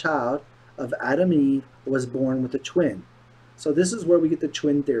child of Adam and Eve was born with a twin. So this is where we get the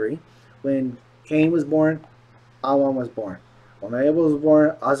twin theory. When Cain was born, Awan was born. When Abel was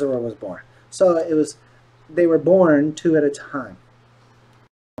born, Azarah was born. So they were born two at a time.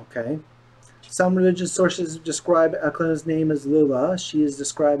 Okay. Some religious sources describe Elkanah's name as Lula. She is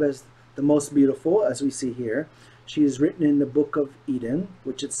described as the most beautiful, as we see here. She is written in the Book of Eden,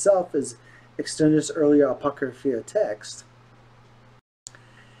 which itself is extended earlier Apocrypha text.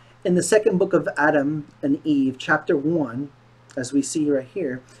 In the second book of Adam and Eve, chapter 1, as we see right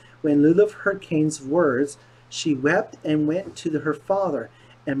here, when Lilith heard Cain's words, she wept and went to her father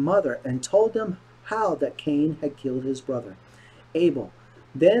and mother and told them how that Cain had killed his brother Abel.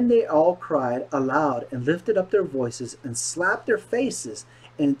 Then they all cried aloud and lifted up their voices and slapped their faces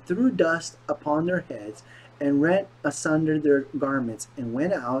and threw dust upon their heads and rent asunder their garments and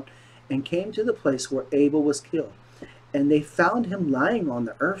went out and came to the place where Abel was killed. And they found him lying on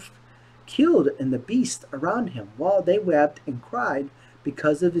the earth, killed, and the beasts around him, while they wept and cried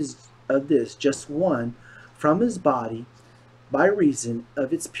because of this. Just one from his body, by reason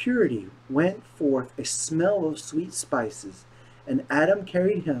of its purity, went forth a smell of sweet spices. And Adam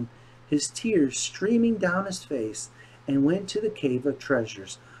carried him, his tears streaming down his face, and went to the cave of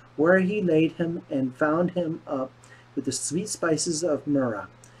treasures, where he laid him and found him up with the sweet spices of myrrh.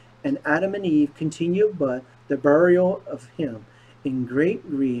 And Adam and Eve continued but the burial of him in great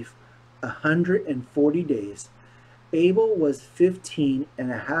grief 140 days. Abel was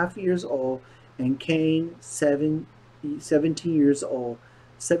 15.5 years old, and Cain 17 years old,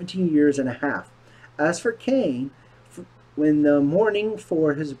 17 years and a half. As for Cain, when the mourning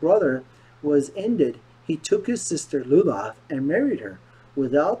for his brother was ended, he took his sister Lilith and married her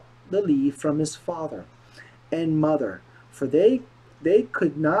without the leave from his father and mother, for they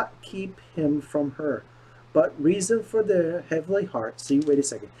could not keep him from her, but reason for their heavenly heart. See, wait a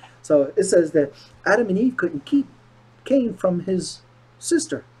second. So it says that Adam and Eve couldn't keep Cain from his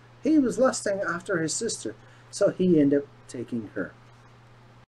sister. He was lusting after his sister, so he ended up taking her.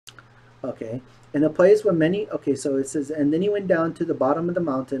 Okay, in a place where many, okay, so it says, and then he went down to the bottom of the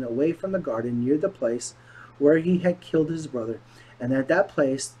mountain, away from the garden, near the place where he had killed his brother. And at that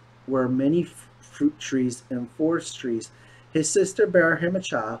place were many fruit trees and forest trees. His sister bare him a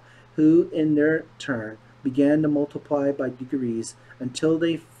child, who in their turn began to multiply by degrees until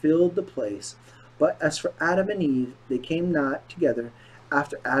they filled the place. But as for Adam and Eve, they came not together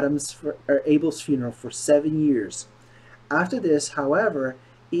after Abel's funeral for 7 years. After this, however,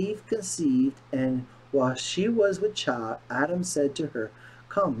 Eve conceived, and while she was with child, Adam said to her,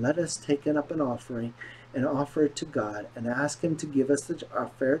 Come, let us take up an offering and offer it to God, and ask him to give us a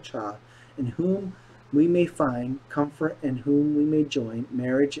fair child, in whom we may find comfort, and whom we may join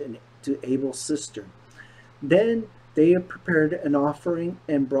marriage to Abel's sister. Then they prepared an offering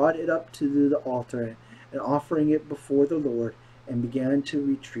and brought it up to the altar, and offering it before the Lord. and began to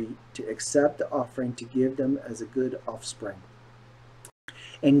retreat, to accept the offering to give them as a good offspring.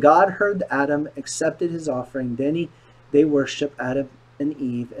 And God heard Adam, accepted his offering. Then they worshipped Adam and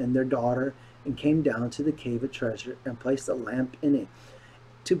Eve and their daughter, and came down to the cave of treasure and placed a lamp in it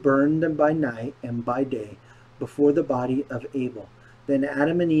to burn them by night and by day before the body of Abel. Then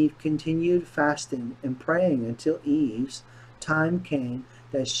Adam and Eve continued fasting and praying until Eve's time came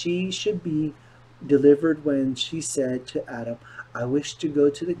that she should be delivered, when she said to Adam, I wish to go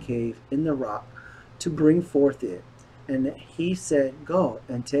to the cave in the rock to bring forth it. And he said, Go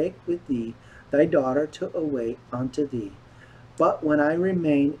and take with thee thy daughter to away unto thee. But when I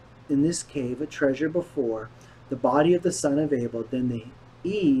remain in this cave a treasure before the body of the son of Abel, then the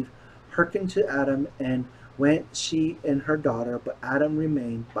Eve hearkened to Adam, and went she and her daughter, but Adam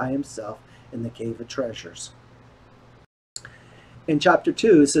remained by himself in the cave of treasures. In chapter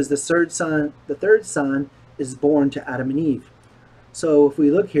 2, it says the third son is born to Adam and Eve. So if we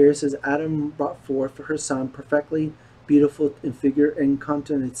look here, it says Adam brought forth for her son, perfectly beautiful in figure and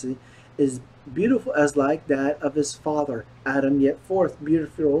countenance, is beautiful as like that of his father Adam, yet forth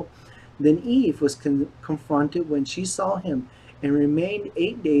beautiful. Then Eve was confronted when she saw him, and remained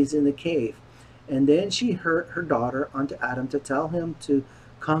 8 days in the cave. And then she hurt her daughter unto Adam to tell him to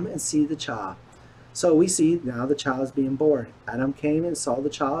come and see the child. So we see now the child is being born. Adam came and saw the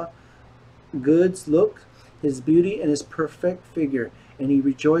child, good look, his beauty and his perfect figure, and he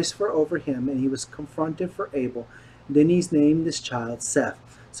rejoiced for over him, and he was confronted for Abel. Then he's named this child Seth.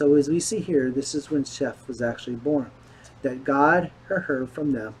 So as we see here, this is when Seth was actually born. That God heard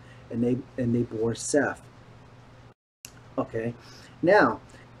from them, and they bore Seth. Okay, now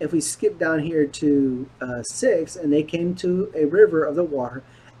if we skip down here to 6, and they came to a river of the water,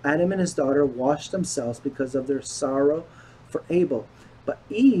 Adam and his daughter washed themselves because of their sorrow for Abel. But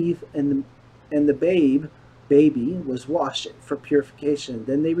Eve and the baby was washed for purification.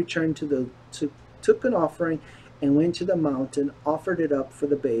 Then they returned took an offering and went to the mountain, offered it up for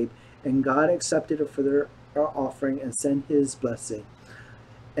the babe, and God accepted it for their offering and sent his blessing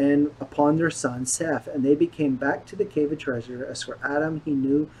and upon their son Seth. And they became back to the cave of treasure. As for Adam, he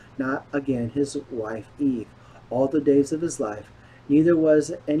knew not again his wife Eve all the days of his life, neither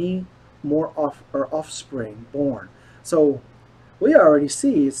was any more offspring born. So we already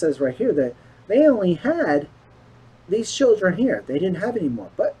see, it says right here, that they only had these children here. They didn't have any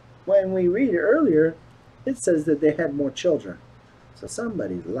more. But when we read it earlier, it says that they had more children. So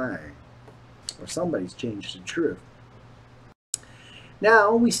somebody's lying, or somebody's changed the truth.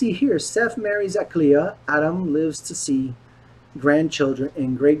 Now we see here, Seth marries Aklia. Adam lives to see grandchildren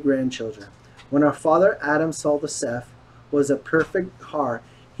and great-grandchildren. When our father Adam saw that Seth was a perfect heart,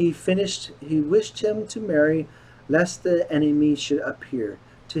 he wished him to marry, lest the enemy should appear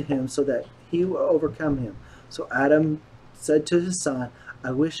to him, so that he will overcome him. So Adam said to his son,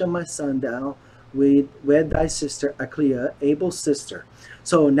 I wish on my son thou wed thy sister Aklia, Abel's sister.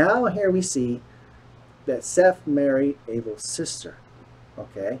 So now here we see that Seth married Abel's sister.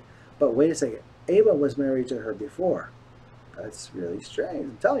 Okay, but wait a second. Abel was married to her before. That's really strange.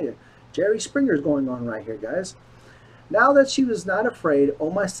 I'm telling you, Jerry Springer's going on right here, guys. Now that she was not afraid, O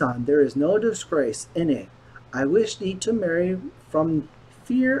my son, there is no disgrace in it. I wish thee to marry from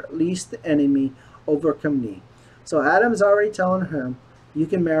fear lest the enemy overcome thee. So Adam's already telling him, you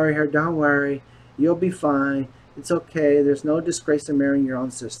can marry her, don't worry, you'll be fine, it's okay, there's no disgrace in marrying your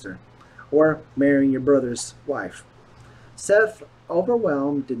own sister, or marrying your brother's wife. Seth,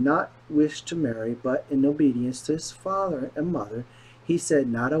 overwhelmed, did not wish to marry, but in obedience to his father and mother, he said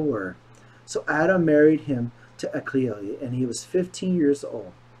not a word. So Adam married him to Aklia, and he was 15 years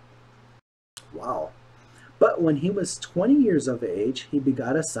old. Wow. But when he was 20 years of age, he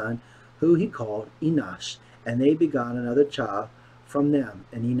begot a son, who he called Enosh, and they begot another child from them.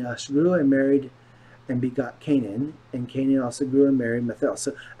 And Enosh grew and married and begot Canaan, and Canaan also grew and married Methuselah.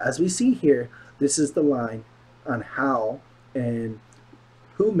 So as we see here, this is the line on how and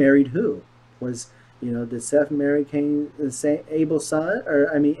who married who. Was, did Seth marry Cain, Abel's son, or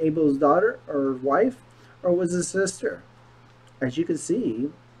Abel's daughter or wife, or was his sister? As you can see,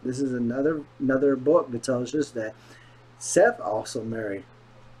 this is another book that tells us that Seth also married,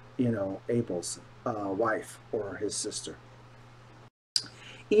 Abel's wife or his sister.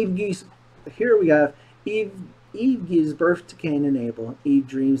 Eve gives birth to Cain and Abel. Eve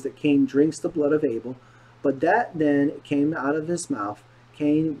dreams that Cain drinks the blood of Abel, but that then came out of his mouth.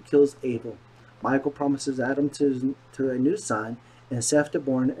 Cain kills Abel. Michael promises Adam to a new son, and Seth to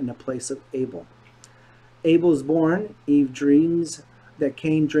born in the place of Abel. Abel is born. Eve dreams that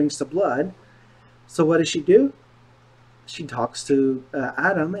Cain drinks the blood. So what does she do? she talks to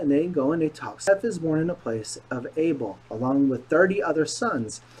Adam, and they go and they talk. Seth is born in the place of Abel, along with 30 other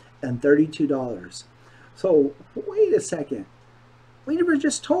sons and $32. So wait a second. We were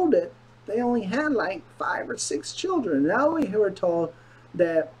just told that they only had like 5 or 6 children. Now we were told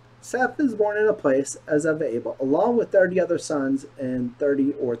that Seth is born in a place as of Abel, along with 30 other sons and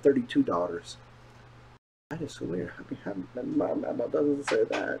 30 or 32 daughters. That is so weird. My Bible doesn't say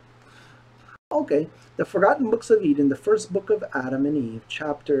that. Okay, the Forgotten Books of Eden, the first book of Adam and Eve,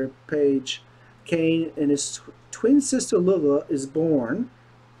 chapter, page, Cain and his twin sister Lula is born.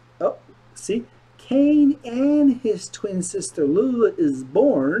 Oh, see? Cain and his twin sister Lula is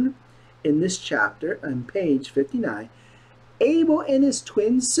born in this chapter on page 59. Abel and his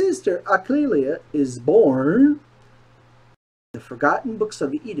twin sister Achlelia is born. The Forgotten Books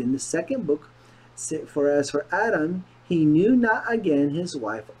of Eden, the second book, for as for Adam, he knew not again his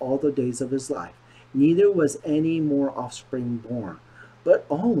wife all the days of his life, neither was any more offspring born, but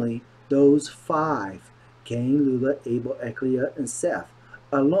only those 5, Cain, Lula, Abel, Achleia, and Seth,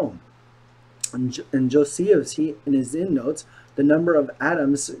 alone. And Josephus, in his endnotes, the number of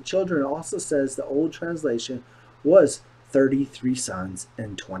Adam's children also says the old translation was 33 sons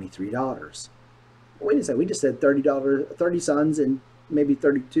and 23 daughters. Wait a second, we just said 30 sons and maybe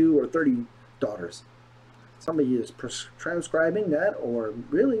 32 or 30 daughters. Somebody is transcribing that or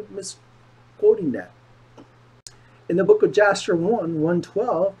really misquoting that. In the book of Jasher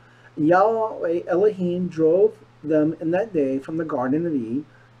 1:12, Yahweh Elohim drove them in that day from the Garden of Eden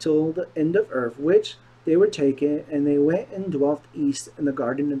till the end of earth, which they were taken, and they went and dwelt east in the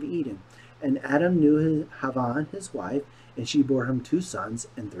Garden of Eden. And Adam knew Havan, his wife, and she bore him 2 sons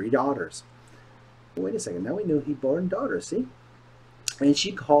and 3 daughters. Wait a second, now we know he bore daughters, see? And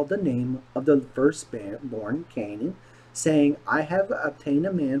she called the name of the firstborn Canaan, saying, I have obtained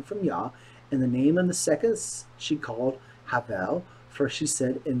a man from Yah. And the name of the second she called Havel, for she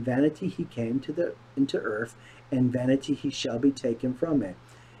said, in vanity he came into earth, and vanity he shall be taken from it.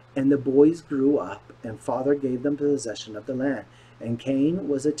 And the boys grew up, and father gave them possession of the land. And Cain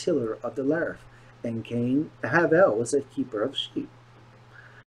was a tiller of the earth, and Havel was a keeper of sheep.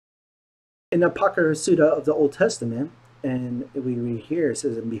 In the Apocrypha of the Old Testament, and we read here, it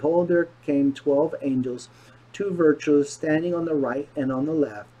says, and behold, there came 12 angels, 2 virtues, standing on the right and on the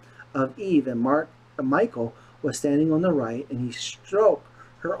left of Eve, and Michael was standing on the right, and he stroked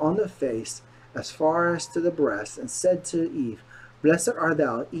her on the face as far as to the breast, and said to Eve, Blessed art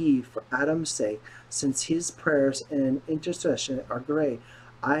thou, Eve, for Adam's sake, since his prayers and intercession are great.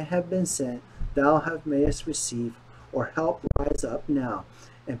 I have been sent, thou have mayest receive, or help rise up now,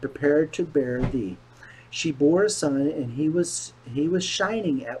 and prepare to bear thee. She bore a son, and he was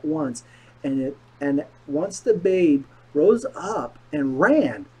shining at once, and once the babe rose up and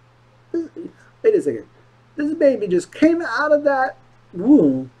ran. Wait a second. This baby just came out of that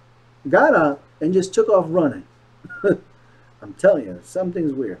womb, got up, and just took off running. I'm telling you,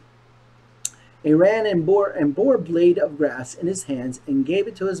 something's weird. He ran and bore a blade of grass in his hands and gave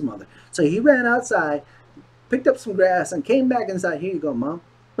it to his mother. So he ran outside, picked up some grass, and came back inside. Here you go, Mom.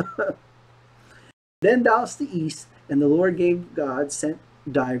 Then doused the east, and the Lord God sent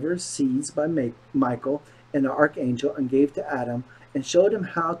divers seeds by Michael and the archangel, and gave to Adam, and showed him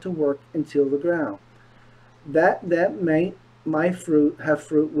how to work and till the ground, that my fruit have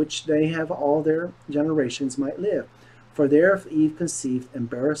fruit which they have all their generations might live. For there Eve conceived and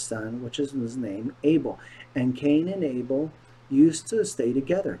bare a son, which is his name Abel. And Cain and Abel used to stay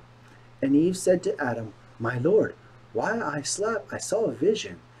together. And Eve said to Adam, My Lord, while I slept, I saw a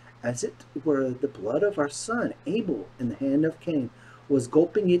vision, as it were the blood of our son Abel in the hand of Cain, was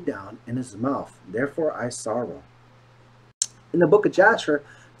gulping it down in his mouth. Therefore I sorrow. In the book of Jasher,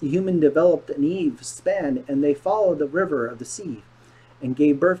 the human developed an Eve span, and they followed the river of the sea, and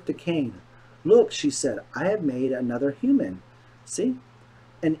gave birth to Cain. Look, she said, I have made another human. See?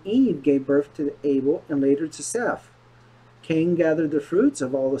 And Eve gave birth to Abel, and later to Seth. Cain gathered the fruits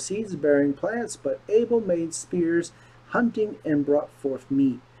of all the seeds-bearing plants, but Abel made spears, hunting, and brought forth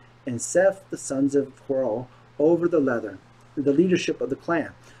meat. And Seth, the sons of quarrel, over the leadership of the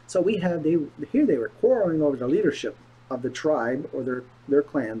clan. So we have, here they were quarreling over the leadership of the tribe, or their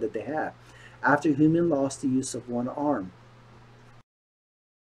clan that they had, after human lost the use of one arm.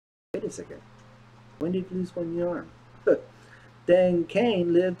 Wait a second. When did he lose one arm? Then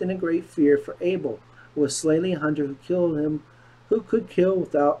Cain lived in a great fear for Abel, who was slaying a hunter who could kill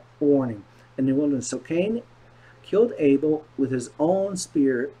without warning in the wilderness. So Cain killed Abel with his own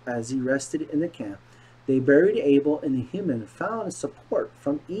spear as he rested in the camp. They buried Abel, and the human found support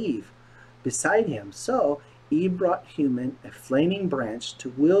from Eve beside him. So Eve brought human a flaming branch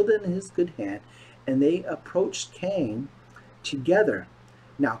to wield in his good hand, and they approached Cain together.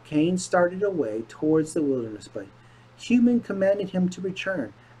 Now Cain started away towards the wilderness, but Human commanded him to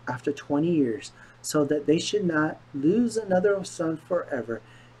return after 20 years, so that they should not lose another son forever.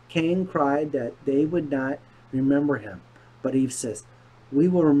 Cain cried that they would not remember him. But Eve says, "We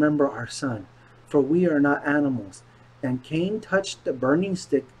will remember our son, for we are not animals." And Cain touched the burning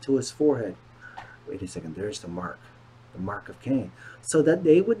stick to his forehead. Wait a second, there's the mark of Cain, so that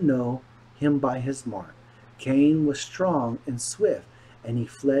they would know him by his mark. Cain was strong and swift, and he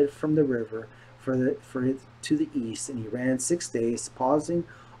fled from the river to the east, and he ran 6 days, pausing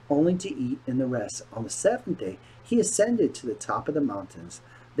only to eat in the rest. On the seventh day, he ascended to the top of the mountains.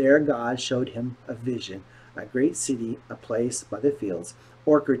 There God showed him a vision, a great city, a place by the fields,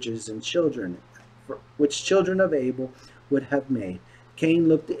 orchards and children, which children of Abel would have made. Cain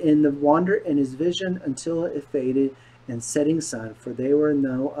looked in the wonder in his vision until it faded in setting sun, for there were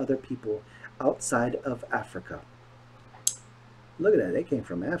no other people outside of Africa. Look at that, they came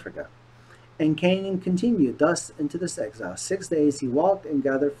from Africa. And Cain continued thus into this exile. 6 days he walked and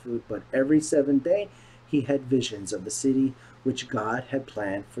gathered food, but every seventh day he had visions of the city which God had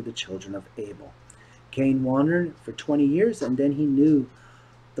planned for the children of Abel. Cain wandered for 20 years, and then he knew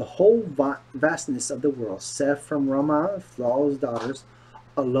the whole vastness of the world. Seth from Ramah followed his daughters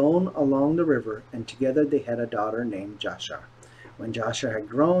alone along the river, and together they had a daughter named Joshua. When Joshua had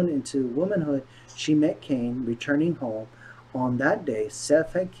grown into womanhood, she met Cain returning home. On that day,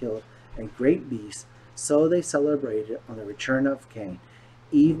 Seth had killed a great beast, so they celebrated on the return of Cain.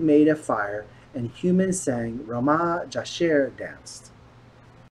 Eve made a fire, and humans sang, Ramah Jasher danced.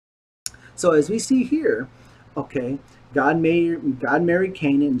 So as we see here, okay, God married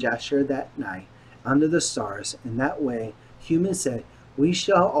Cain and Jasher that night under the stars. In that way, humans said, "We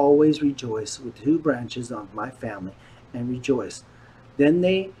shall always rejoice with 2 branches of my family," and rejoice. Then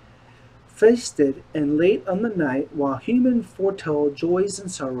they feasted, and late on the night, while human foretold joys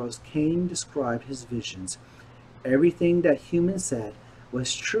and sorrows, Cain described his visions. Everything that human said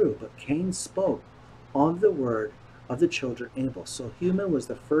was true, but Cain spoke on the word of the children of Abel. So human was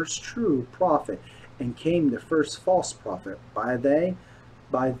the first true prophet, and Cain the first false prophet. By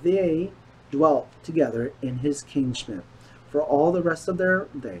they dwelt together in his kingship for all the rest of their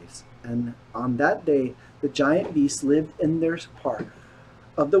days. And on that day the giant beasts lived in their part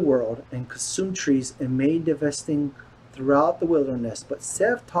of the world, and consumed trees, and made devastation throughout the wilderness. But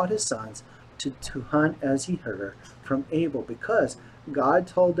Seth taught his sons to hunt as he heard from Abel, because God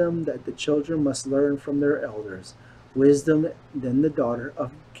told them that the children must learn from their elders wisdom. Then the daughter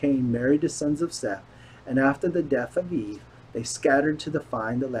of Cain married the sons of Seth, and after the death of Eve, they scattered to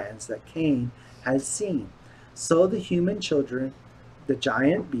find the lands that Cain had seen. So the human children, the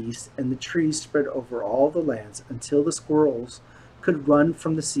giant beasts, and the trees spread over all the lands, until the squirrels could run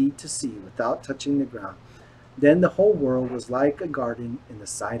from the sea to sea without touching the ground. Then the whole world was like a garden in the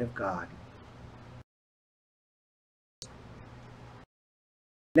sight of God.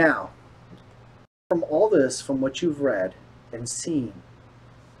 Now, from all this, from what you've read and seen,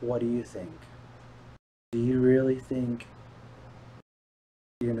 what do you think? Do you really think,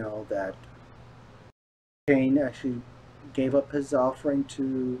 that Cain actually gave up his offering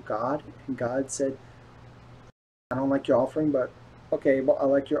to God, and God said, "I don't like your offering, but okay, well, I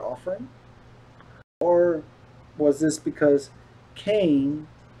like your offering"? Or was this because Cain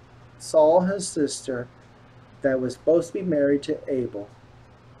saw his sister that was supposed to be married to Abel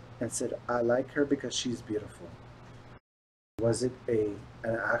and said, "I like her because she's beautiful"? Was it an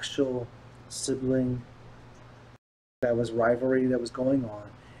actual sibling that was rivalry that was going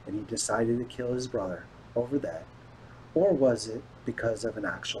on, and he decided to kill his brother over that? Or was it because of an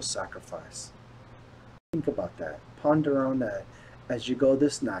actual sacrifice? Think about that. Ponder on that as you go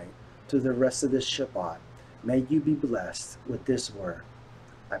this night to the rest of this Shabbat. May you be blessed with this word.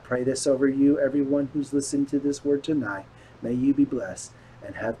 I pray this over you, everyone who's listening to this word tonight. May you be blessed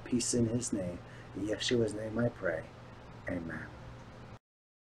and have peace in his name. In Yeshua's name I pray. Amen.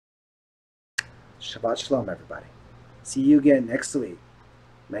 Shabbat Shalom, everybody. See you again next week.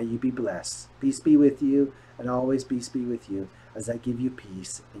 May you be blessed. Peace be with you, and always peace be with you, as I give you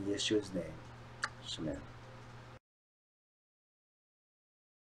peace in Yeshua's name. Shalom.